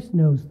Jesus Christ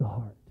knows the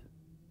heart.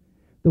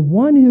 The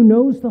one who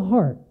knows the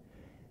heart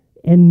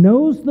and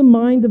knows the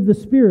mind of the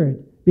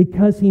Spirit,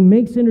 because He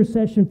makes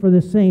intercession for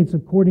the saints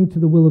according to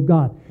the will of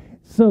God.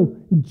 So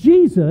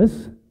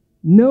Jesus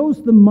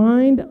knows the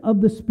mind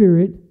of the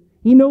Spirit.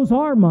 He knows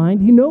our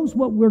mind. He knows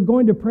what we're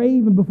going to pray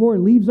even before it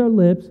leaves our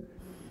lips.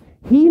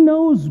 He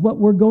knows what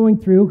we're going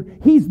through.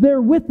 He's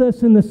there with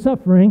us in the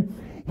suffering.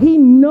 He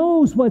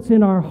knows what's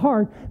in our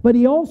heart, but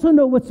He also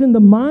knows what's in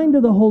the mind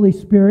of the Holy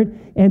Spirit,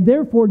 and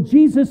therefore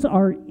Jesus,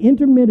 our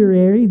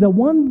intermediary, the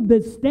one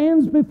that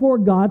stands before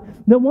God,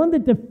 the one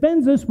that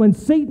defends us when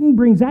Satan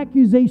brings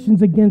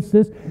accusations against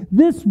us,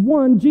 this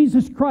one,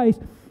 Jesus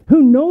Christ,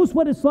 who knows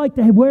what it's like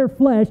to wear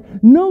flesh,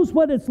 knows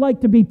what it's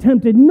like to be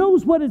tempted,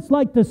 knows what it's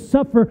like to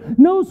suffer,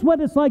 knows what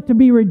it's like to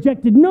be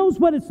rejected, knows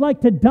what it's like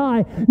to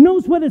die,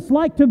 knows what it's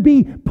like to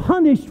be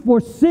punished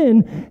for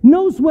sin,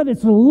 knows what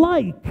it's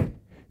like,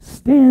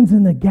 stands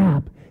in the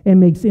gap and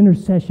makes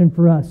intercession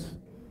for us.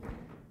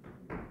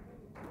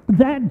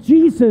 That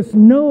Jesus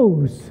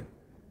knows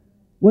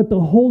what the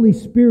Holy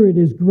Spirit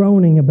is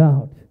groaning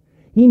about.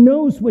 He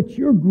knows what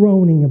you're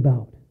groaning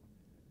about.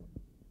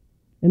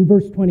 In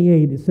verse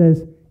 28 it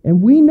says, and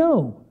we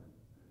know,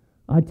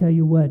 I tell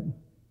you what,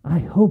 I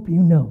hope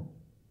you know,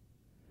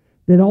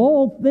 that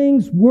all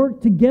things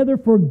work together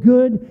for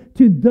good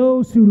to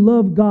those who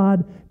love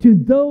God, to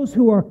those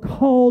who are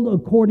called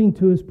according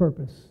to His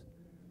purpose.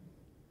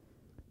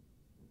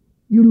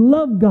 You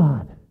love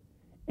God,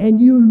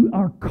 and you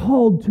are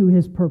called to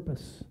His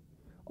purpose.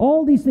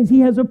 All these things,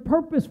 He has a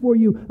purpose for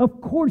you.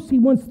 Of course, He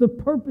wants the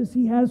purpose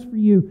He has for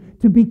you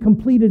to be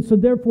completed. So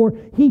therefore,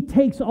 He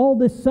takes all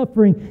this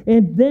suffering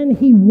and then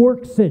He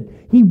works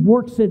it. He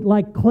works it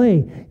like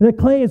clay. The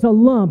clay is a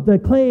lump. The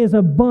clay is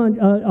a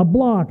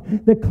block.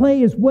 The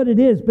clay is what it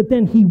is, but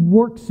then He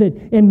works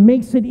it and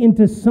makes it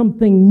into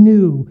something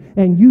new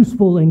and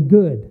useful and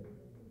good.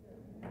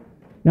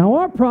 Now,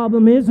 our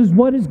problem is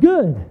what is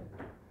good.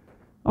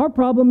 Our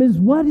problem is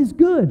what is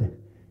good.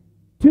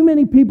 Too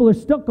many people are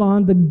stuck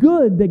on the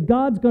good that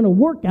God's going to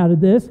work out of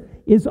this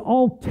is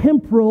all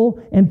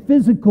temporal and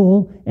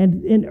physical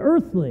and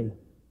earthly.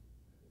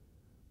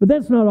 But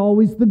that's not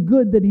always the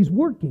good that He's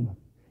working.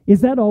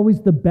 Is that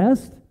always the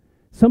best?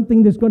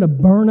 Something that's going to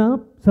burn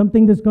up?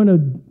 Something that's going to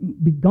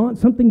be gone?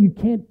 Something you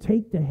can't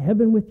take to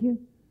heaven with you?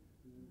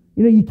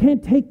 You know, you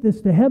can't take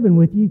this to heaven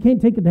with you. You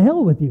can't take it to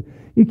hell with you.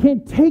 You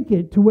can't take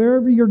it to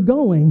wherever you're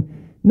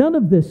going. None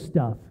of this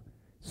stuff.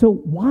 So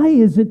why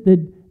is it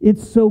that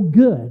it's so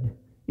good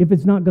if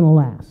it's not going to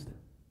last?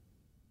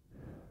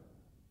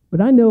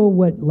 But I know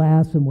what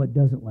lasts and what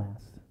doesn't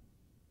last.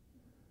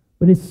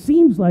 But it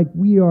seems like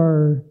we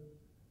are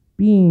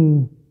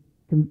being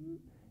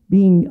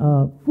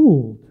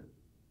fooled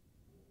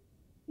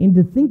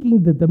into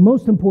thinking that the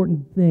most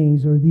important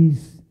things are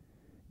these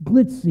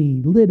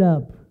glitzy, lit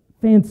up,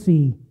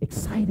 fancy,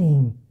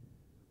 exciting,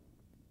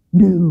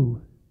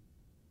 new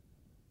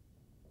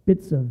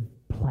bits of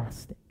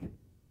plastic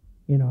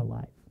in our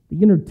life.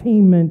 The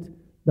entertainment,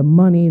 the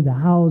money, the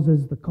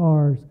houses, the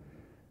cars,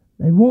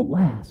 they won't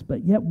last,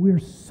 but yet we're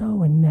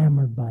so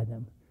enamored by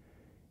them.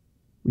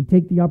 We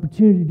take the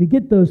opportunity to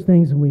get those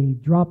things and we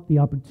drop the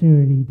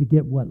opportunity to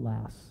get what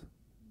lasts.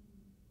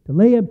 To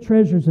lay up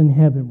treasures in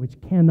heaven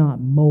which cannot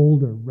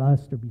mold or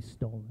rust or be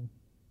stolen.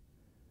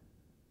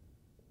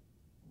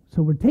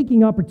 So we're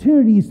taking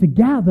opportunities to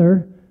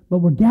gather, but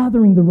we're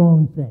gathering the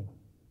wrong thing.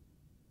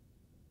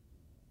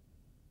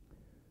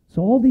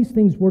 So all these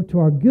things work to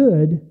our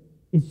good.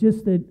 It's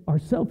just that our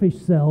selfish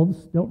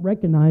selves don't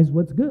recognize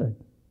what's good.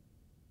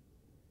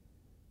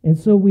 And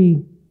so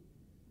we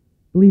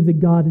believe that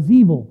God is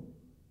evil,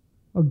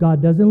 or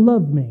God doesn't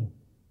love me,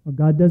 or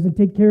God doesn't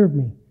take care of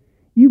me.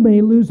 You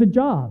may lose a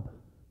job.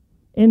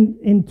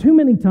 And too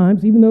many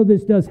times, even though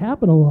this does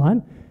happen a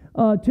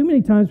lot, too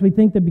many times we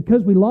think that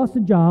because we lost a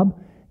job,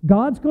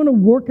 God's going to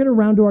work it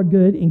around to our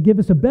good and give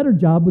us a better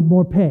job with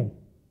more pay.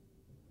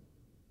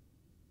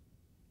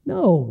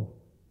 No,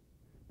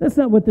 that's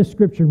not what the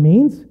scripture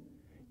means.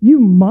 You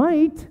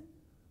might,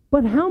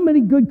 but how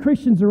many good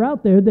Christians are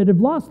out there that have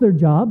lost their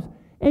jobs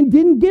and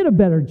didn't get a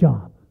better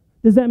job?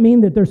 Does that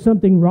mean that there's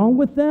something wrong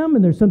with them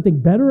and there's something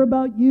better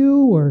about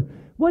you? Or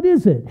what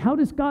is it? How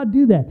does God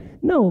do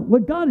that? No,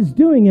 what God is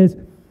doing is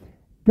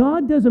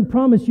God doesn't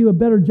promise you a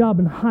better job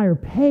and higher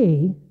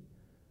pay.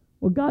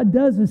 What God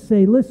does is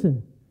say,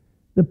 listen,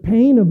 the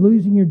pain of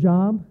losing your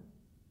job,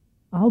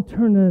 I'll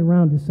turn it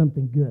around to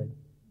something good.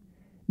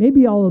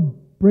 Maybe I'll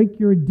break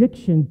your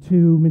addiction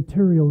to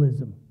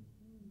materialism.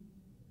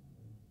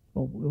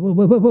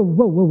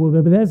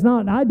 Whoa, that's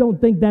not, I don't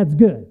think that's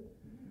good.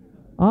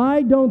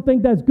 I don't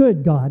think that's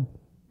good, God.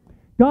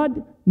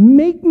 God,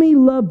 make me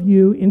love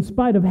you in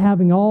spite of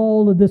having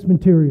all of this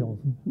material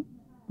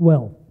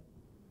wealth.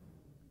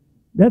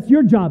 That's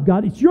your job,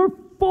 God. It's your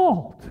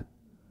fault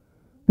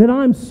that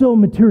I'm so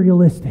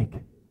materialistic.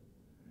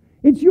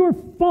 It's your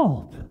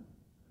fault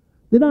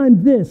that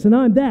I'm this and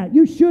I'm that.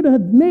 You should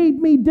have made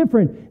me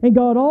different. And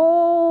God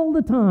all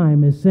the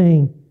time is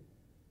saying,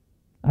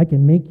 I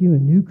can make you a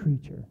new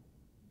creature.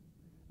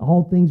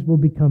 All things will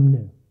become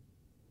new.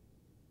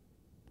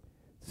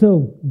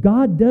 So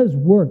God does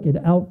work it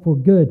out for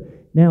good.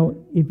 Now,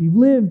 if you've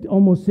lived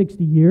almost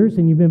 60 years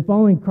and you've been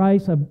following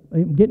Christ,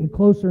 I'm getting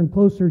closer and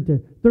closer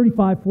to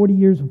 35, 40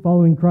 years of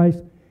following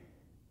Christ,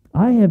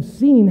 I have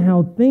seen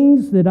how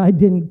things that I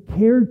didn't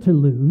care to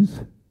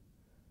lose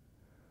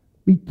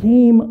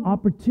became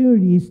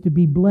opportunities to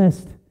be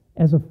blessed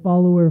as a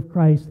follower of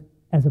Christ,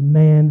 as a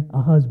man,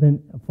 a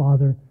husband, a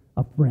father,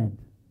 a friend.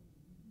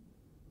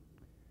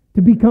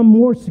 To become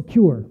more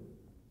secure.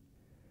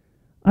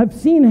 I've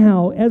seen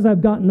how, as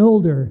I've gotten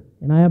older,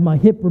 and I have my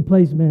hip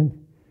replacement,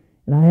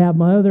 and I have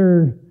my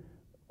other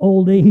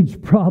old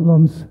age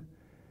problems,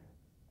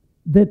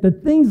 that the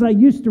things I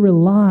used to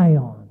rely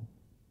on,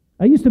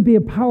 I used to be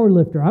a power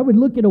lifter. I would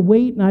look at a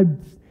weight and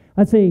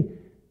I'd say,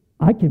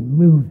 I can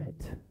move it.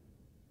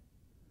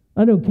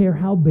 I don't care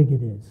how big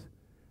it is.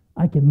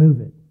 I can move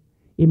it.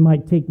 It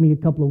might take me a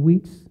couple of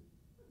weeks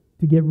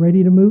to get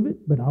ready to move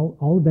it, but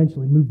I'll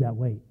eventually move that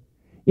weight.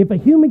 If a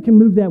human can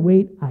move that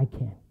weight, I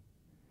can.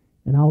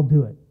 And I'll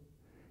do it.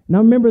 And I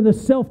remember the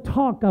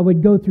self-talk I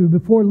would go through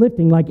before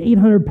lifting, like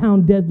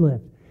 800-pound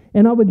deadlift.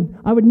 And I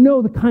would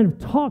know the kind of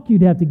talk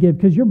you'd have to give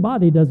because your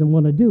body doesn't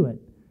want to do it.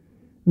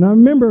 And I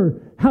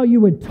remember how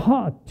you would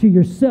talk to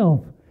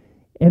yourself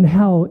and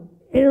how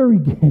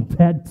arrogant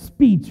that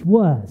speech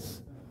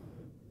was.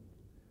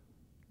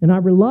 And I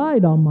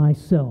relied on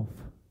myself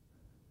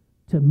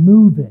to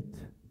move it.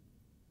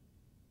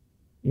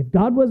 If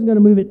God wasn't going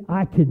to move it,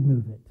 I could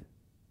move it.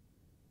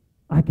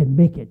 I could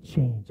make it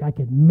change. I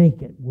could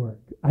make it work.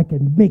 I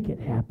could make it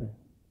happen.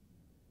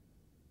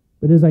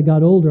 But as I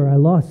got older, I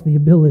lost the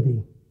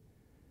ability.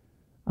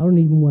 I don't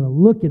even want to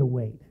look at a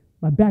weight.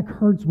 My back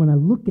hurts when I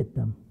look at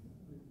them.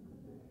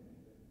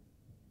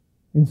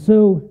 And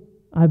so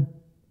I've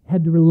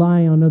had to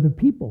rely on other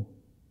people.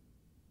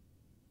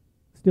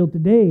 Still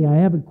today, I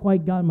haven't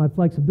quite gotten my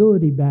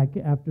flexibility back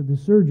after the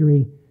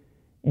surgery,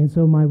 and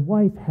so my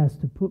wife has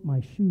to put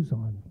my shoes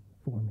on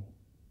for me.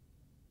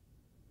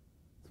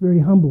 It's very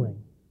humbling.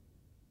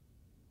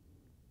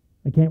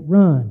 I can't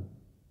run.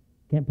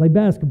 Can't play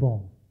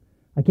basketball.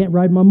 I can't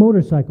ride my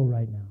motorcycle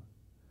right now.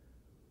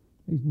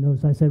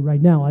 Notice I said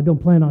right now. I don't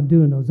plan on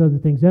doing those other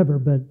things ever,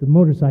 but the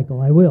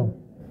motorcycle I will.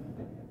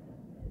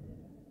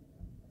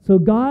 So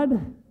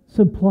God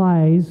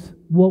supplies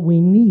what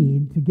we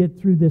need to get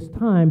through this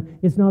time.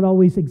 It's not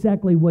always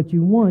exactly what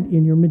you want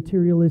in your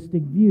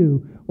materialistic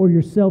view or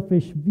your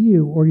selfish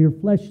view or your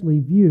fleshly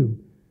view.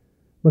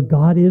 But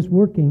God is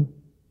working.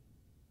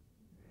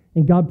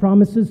 And God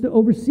promises to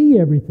oversee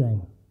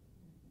everything.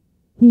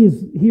 He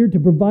is here to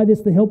provide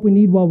us the help we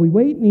need while we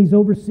wait, and He's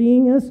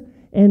overseeing us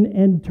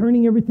and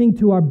turning everything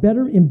to our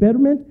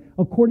betterment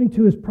according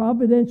to His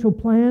providential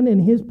plan.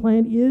 And His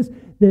plan is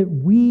that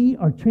we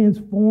are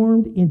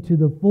transformed into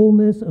the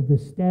fullness of the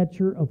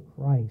stature of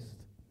Christ.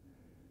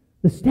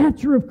 The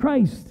stature of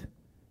Christ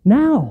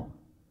now.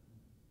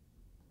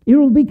 It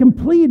will be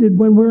completed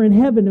when we're in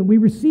heaven and we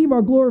receive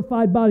our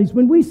glorified bodies.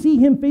 When we see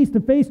Him face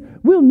to face,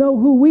 we'll know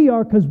who we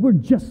are because we're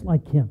just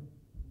like Him.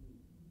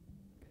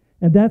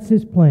 And that's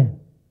His plan.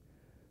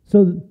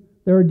 So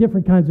there are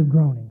different kinds of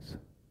groanings.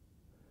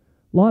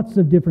 Lots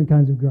of different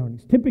kinds of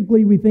groanings.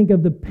 Typically, we think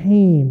of the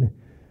pain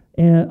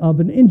of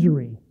an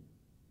injury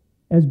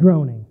as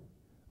groaning.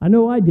 I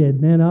know I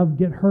did, man. I'd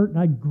get hurt and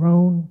I'd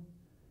groan.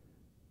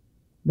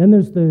 Then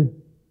there's the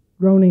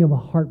groaning of a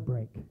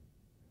heartbreak.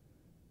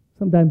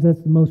 Sometimes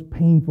that's the most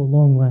painful,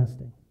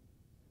 long-lasting.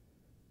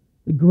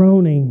 The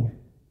groaning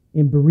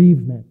in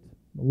bereavement,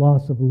 the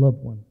loss of a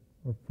loved one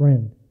or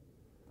friend.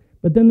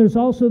 But then there's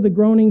also the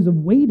groanings of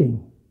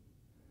waiting.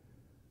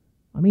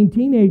 I mean,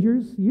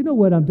 teenagers, you know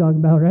what I'm talking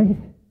about, right?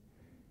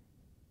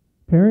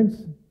 Parents,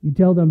 you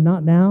tell them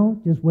not now,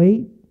 just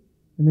wait,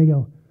 and they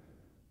go,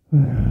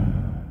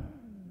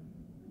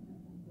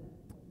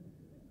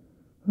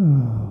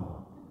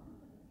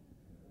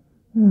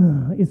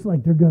 it's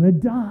like they're going to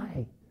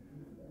die.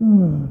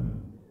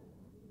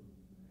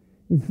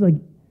 It's like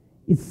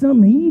it's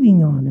something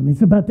eating on them.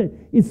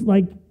 It's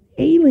like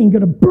alien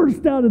going to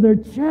burst out of their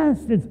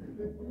chest.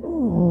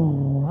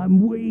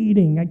 I'm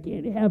waiting. I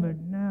can't have it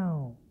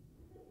now.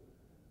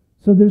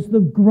 So there's the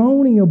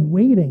groaning of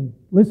waiting.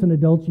 Listen,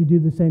 adults, you do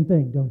the same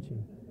thing, don't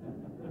you?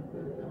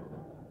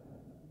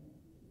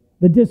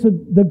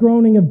 The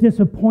groaning of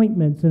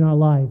disappointments in our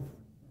life.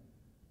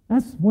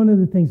 That's one of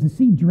the things. To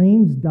see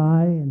dreams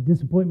die and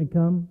disappointment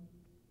come.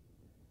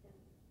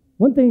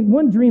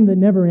 One dream that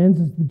never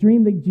ends is the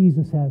dream that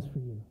Jesus has for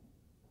you.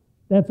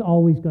 That's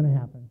always going to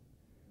happen.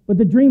 But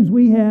the dreams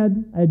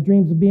I had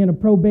dreams of being a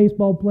pro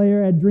baseball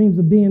player, I had dreams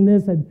of being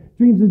this, I had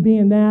dreams of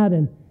being that,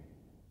 and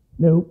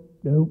nope.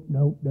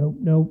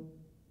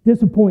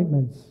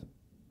 Disappointments.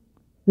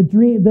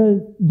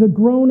 The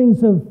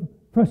groanings of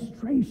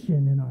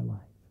frustration in our life.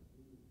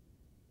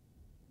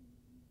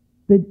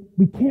 That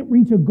we can't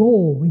reach a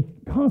goal. We're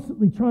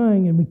constantly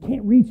trying and we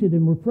can't reach it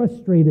and we're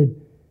frustrated.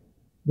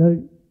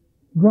 The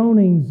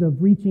groanings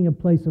of reaching a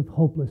place of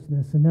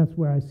hopelessness, and that's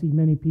where I see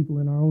many people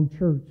in our own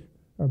church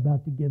are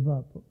about to give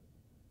up.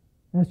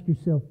 Ask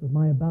yourself, am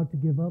I about to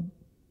give up?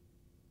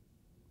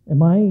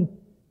 Am I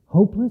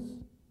hopeless?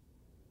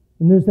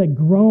 And there's that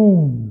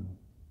groan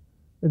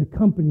that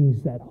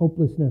accompanies that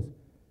hopelessness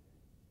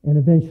and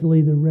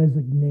eventually the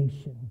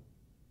resignation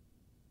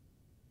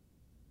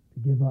to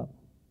give up.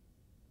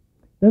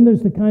 Then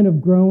there's the kind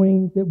of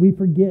groaning that we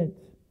forget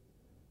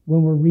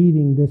when we're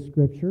reading this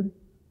scripture.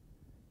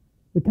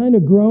 The kind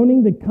of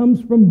groaning that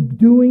comes from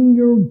doing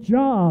your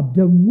job,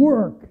 to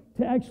work,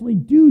 to actually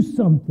do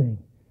something.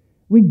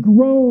 We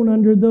groan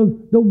under the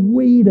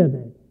weight of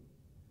it.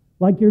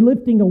 Like you're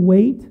lifting a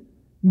weight.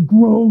 You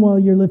groan while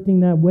you're lifting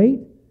that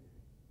weight.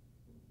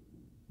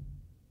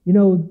 You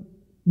know,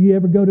 you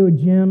ever go to a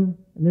gym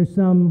and there's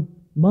some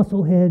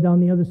musclehead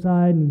on the other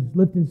side and he's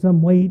lifting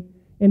some weight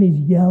and he's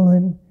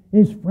yelling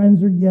and his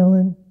friends are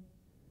yelling.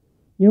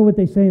 You know what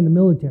they say in the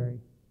military?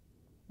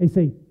 They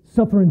say,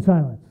 suffer in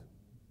silence.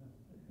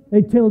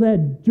 They tell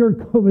that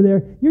jerk over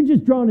there, you're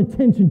just drawing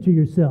attention to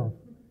yourself.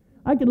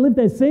 I could lift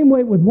that same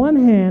weight with one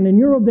hand and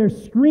you're over there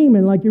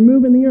screaming like you're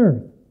moving the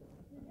earth.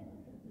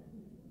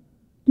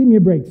 Give me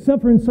a break.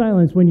 Suffer in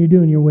silence when you're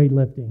doing your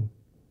weightlifting.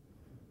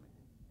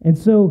 And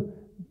so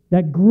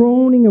that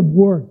groaning of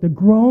work, the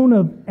groan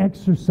of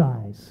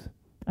exercise.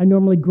 I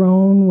normally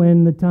groan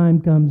when the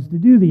time comes to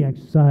do the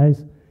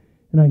exercise.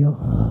 And I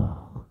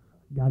go,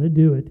 got to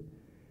do it.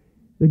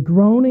 The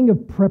groaning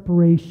of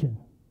preparation.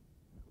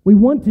 We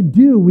want to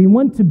do, we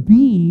want to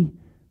be,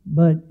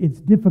 but it's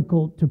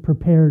difficult to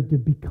prepare to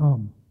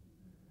become.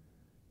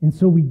 And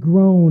so we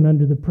groan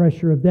under the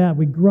pressure of that.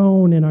 We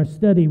groan in our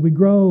study. We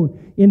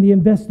groan in the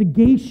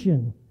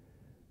investigation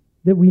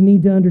that we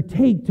need to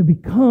undertake to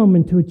become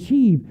and to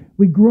achieve.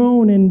 We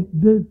groan in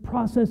the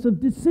process of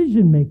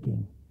decision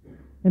making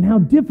and how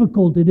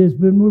difficult it is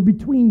when we're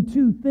between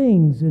two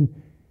things. And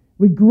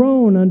we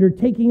groan under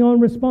taking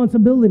on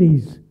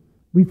responsibilities.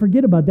 We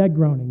forget about that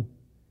groaning.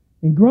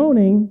 And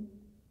groaning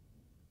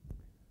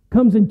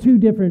comes in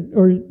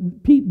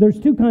there's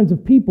two kinds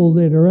of people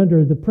that are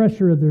under the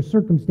pressure of their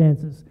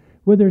circumstances,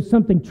 whether it's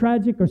something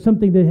tragic or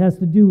something that has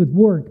to do with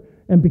work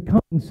and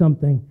becoming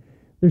something.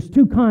 There's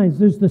two kinds.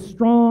 There's the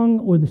strong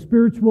or the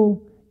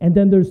spiritual, and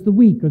then there's the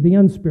weak or the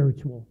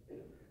unspiritual.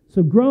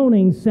 So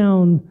groaning is the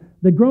sound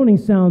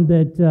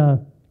that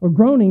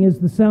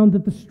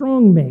the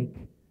strong make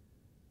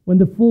when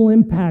the full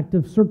impact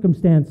of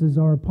circumstances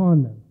are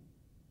upon them.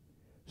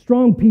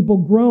 Strong people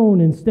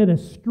groan instead of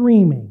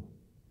screaming.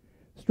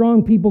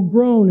 Strong people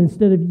groan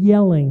instead of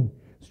yelling.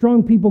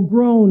 Strong people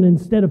groan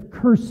instead of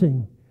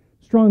cursing.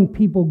 Strong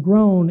people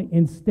groan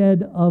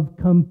instead of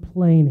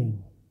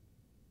complaining.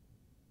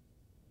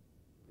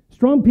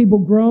 Strong people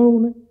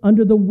groan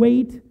under the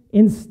weight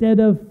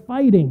instead of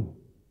fighting.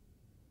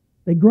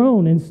 They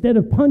groan instead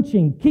of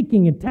punching,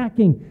 kicking,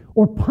 attacking,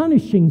 or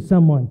punishing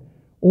someone,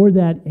 or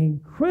that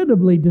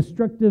incredibly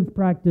destructive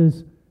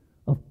practice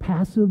of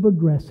passive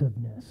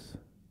aggressiveness.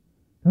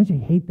 Don't you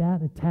hate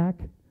that attack?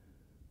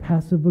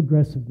 Passive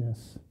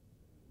aggressiveness.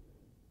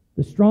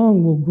 The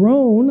strong will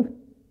groan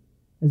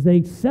as they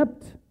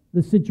accept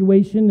the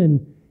situation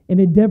and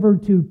endeavor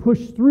to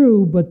push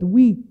through, but the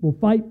weak will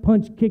fight,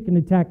 punch, kick, and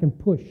attack and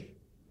push.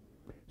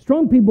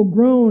 Strong people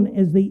groan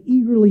as they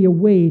eagerly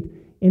await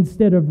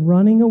instead of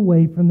running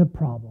away from the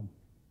problem.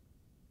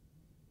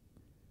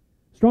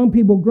 Strong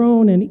people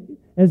groan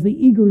as they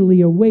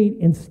eagerly await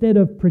instead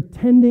of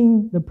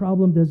pretending the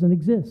problem doesn't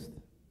exist.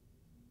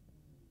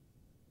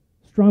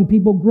 Strong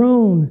people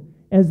groan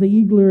as they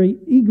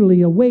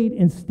eagerly await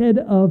instead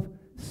of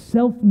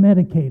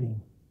self-medicating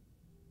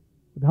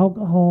with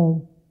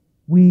alcohol,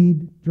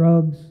 weed,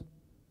 drugs,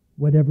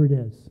 whatever it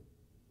is.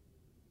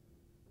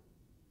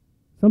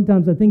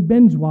 Sometimes I think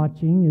binge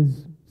watching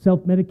is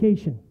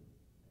self-medication.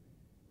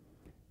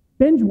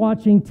 Binge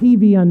watching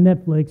TV on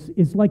Netflix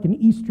is like an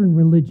Eastern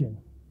religion,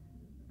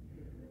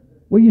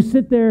 where you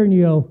sit there and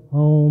you go,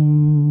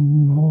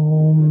 home,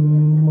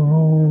 home,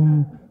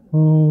 home,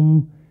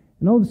 home,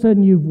 and all of a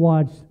sudden you've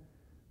watched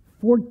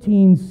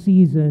 14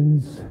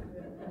 seasons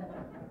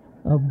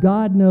of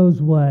God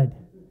knows what,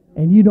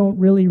 and you don't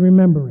really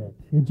remember it.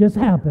 It just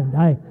happened.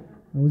 I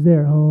was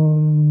there.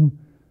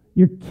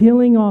 You're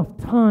killing off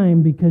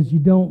time because you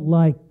don't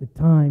like the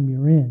time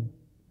you're in.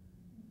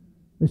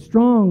 The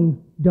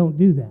strong don't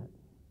do that.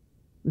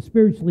 The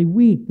spiritually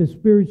weak, the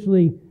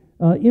spiritually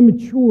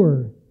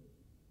immature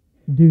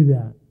do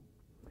that.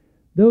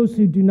 Those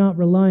who do not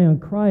rely on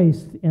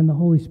Christ and the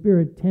Holy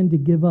Spirit tend to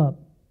give up,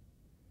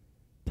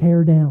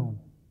 tear down,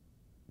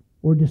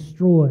 or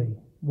destroy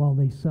while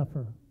they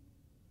suffer.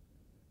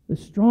 The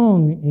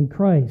strong in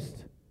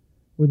Christ,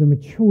 or the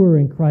mature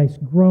in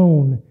Christ,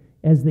 groan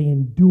as they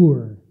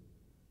endure.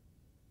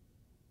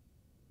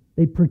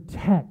 They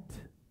protect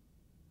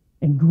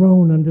and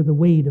groan under the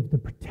weight of the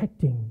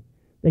protecting.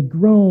 They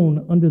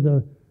groan under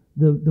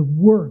the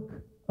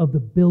work of the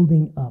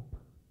building up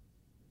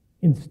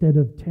instead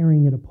of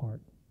tearing it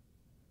apart.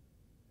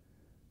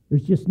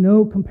 There's just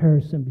no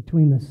comparison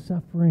between the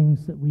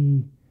sufferings that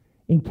we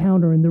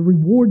encounter and the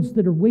rewards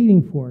that are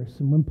waiting for us.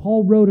 And when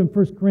Paul wrote in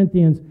 1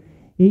 Corinthians,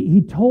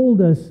 he told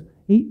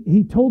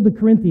the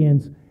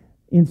Corinthians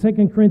in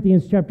 2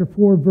 Corinthians chapter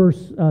 4,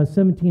 verse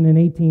 17 and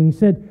 18, he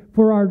said,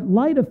 "For our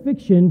light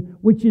affliction,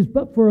 which is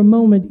but for a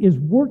moment, is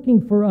working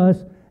for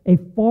us a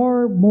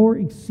far more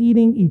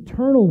exceeding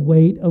eternal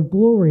weight of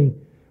glory,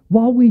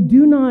 while we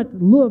do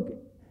not look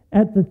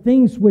at the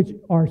things which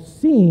are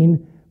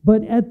seen,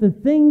 but at the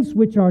things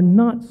which are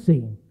not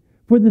seen.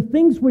 For the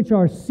things which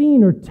are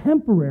seen are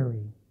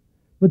temporary,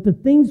 but the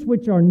things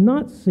which are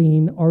not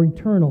seen are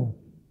eternal."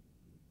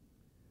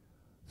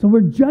 So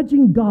we're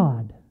judging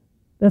God.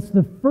 That's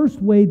the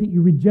first way that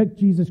you reject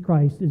Jesus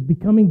Christ, is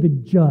becoming the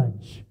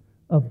judge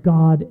of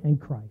God and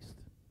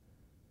Christ.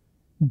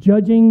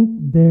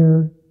 Judging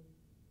their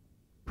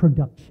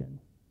production,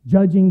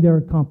 judging their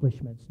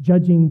accomplishments,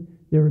 judging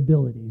their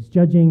abilities,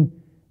 judging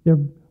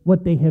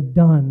what they have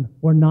done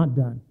or not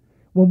done.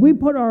 When we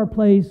put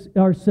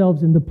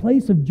ourselves in the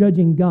place of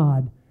judging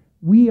God,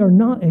 we are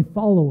not a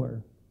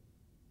follower.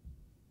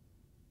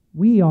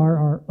 We are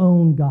our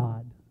own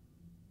God,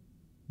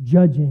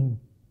 judging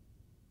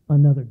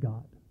another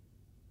God.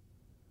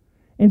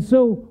 And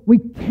so we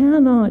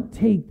cannot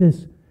take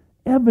this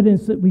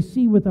evidence that we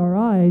see with our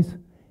eyes,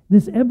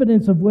 this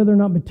evidence of whether or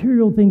not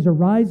material things are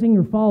rising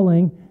or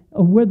falling,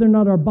 of whether or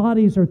not our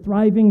bodies are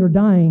thriving or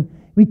dying.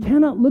 We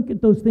cannot look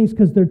at those things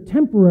because they're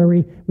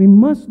temporary. We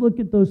must look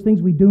at those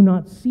things we do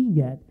not see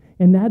yet,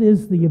 and that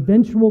is the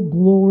eventual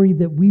glory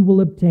that we will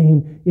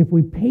obtain if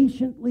we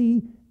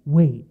patiently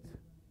wait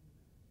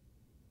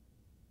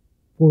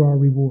for our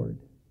reward.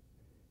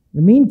 In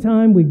the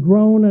meantime, we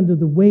groan under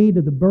the weight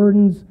of the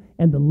burdens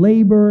and the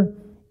labor,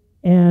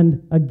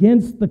 and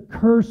against the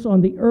curse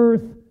on the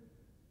earth.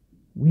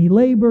 We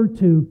labor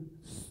to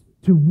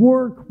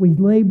work, we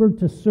labor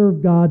to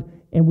serve God,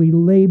 and we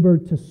labor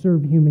to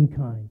serve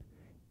humankind.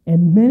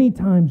 And many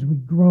times we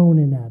groan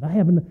in that. I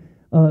have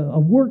a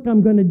work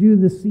I'm going to do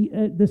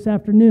this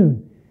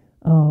afternoon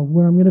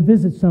where I'm going to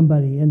visit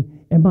somebody,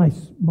 and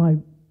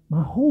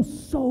my whole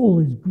soul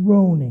is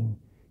groaning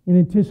in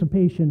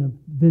anticipation of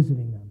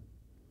visiting them.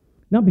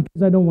 Not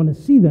because I don't want to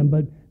see them,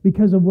 but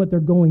because of what they're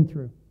going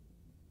through.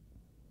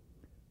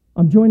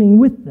 I'm joining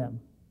with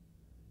them.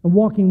 I'm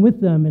walking with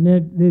them, and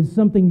it is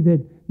something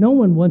that no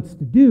one wants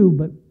to do,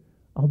 but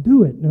I'll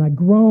do it, and I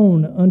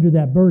groan under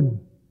that burden.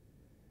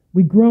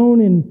 We groan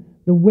in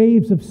the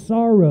waves of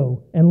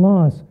sorrow and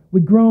loss.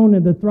 We groan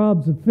in the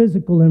throbs of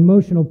physical and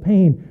emotional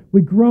pain.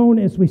 We groan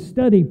as we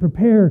study,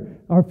 prepare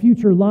our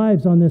future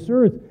lives on this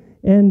earth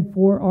and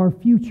for our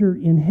future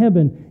in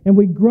heaven. And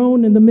we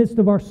groan in the midst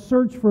of our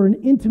search for an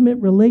intimate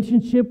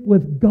relationship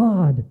with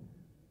God,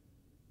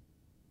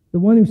 the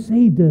one who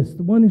saved us,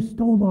 the one who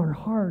stole our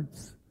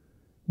hearts.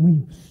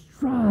 We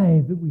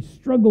strive, we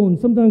struggle, and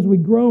sometimes we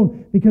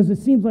groan because it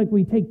seems like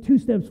we take 2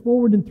 steps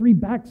forward and 3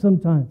 back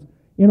sometimes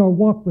in our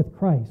walk with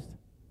Christ.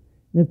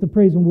 And if the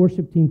praise and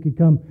worship team could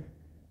come,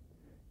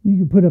 you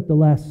could put up the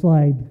last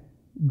slide.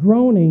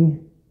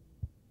 Groaning,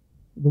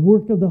 the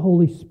work of the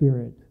Holy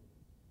Spirit.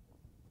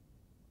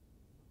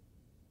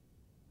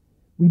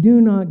 We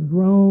do not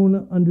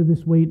groan under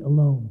this weight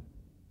alone.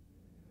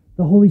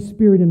 The Holy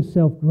Spirit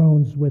himself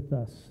groans with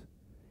us.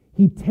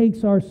 He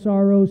takes our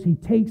sorrows, he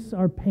takes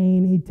our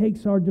pain, he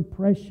takes our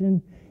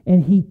depression,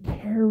 and he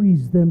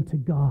carries them to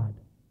God.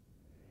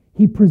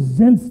 He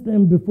presents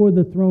them before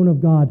the throne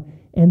of God,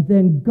 and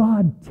then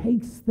God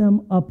takes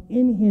them up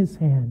in his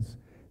hands,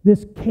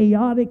 this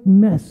chaotic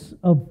mess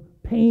of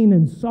pain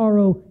and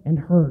sorrow and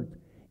hurt,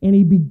 and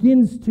he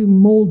begins to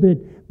mold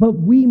it. But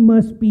we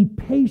must be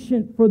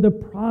patient for the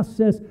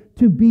process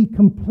to be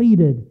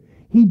completed.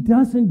 He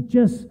doesn't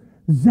just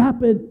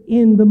zap it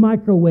in the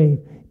microwave,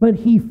 but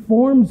he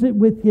forms it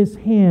with his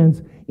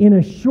hands in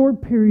a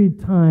short period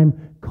of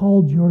time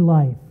called your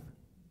life.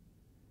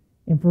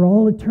 And for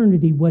all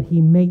eternity, what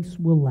He makes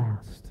will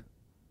last.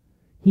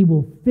 He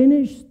will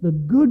finish the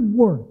good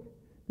work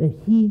that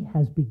He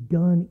has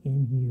begun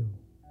in you.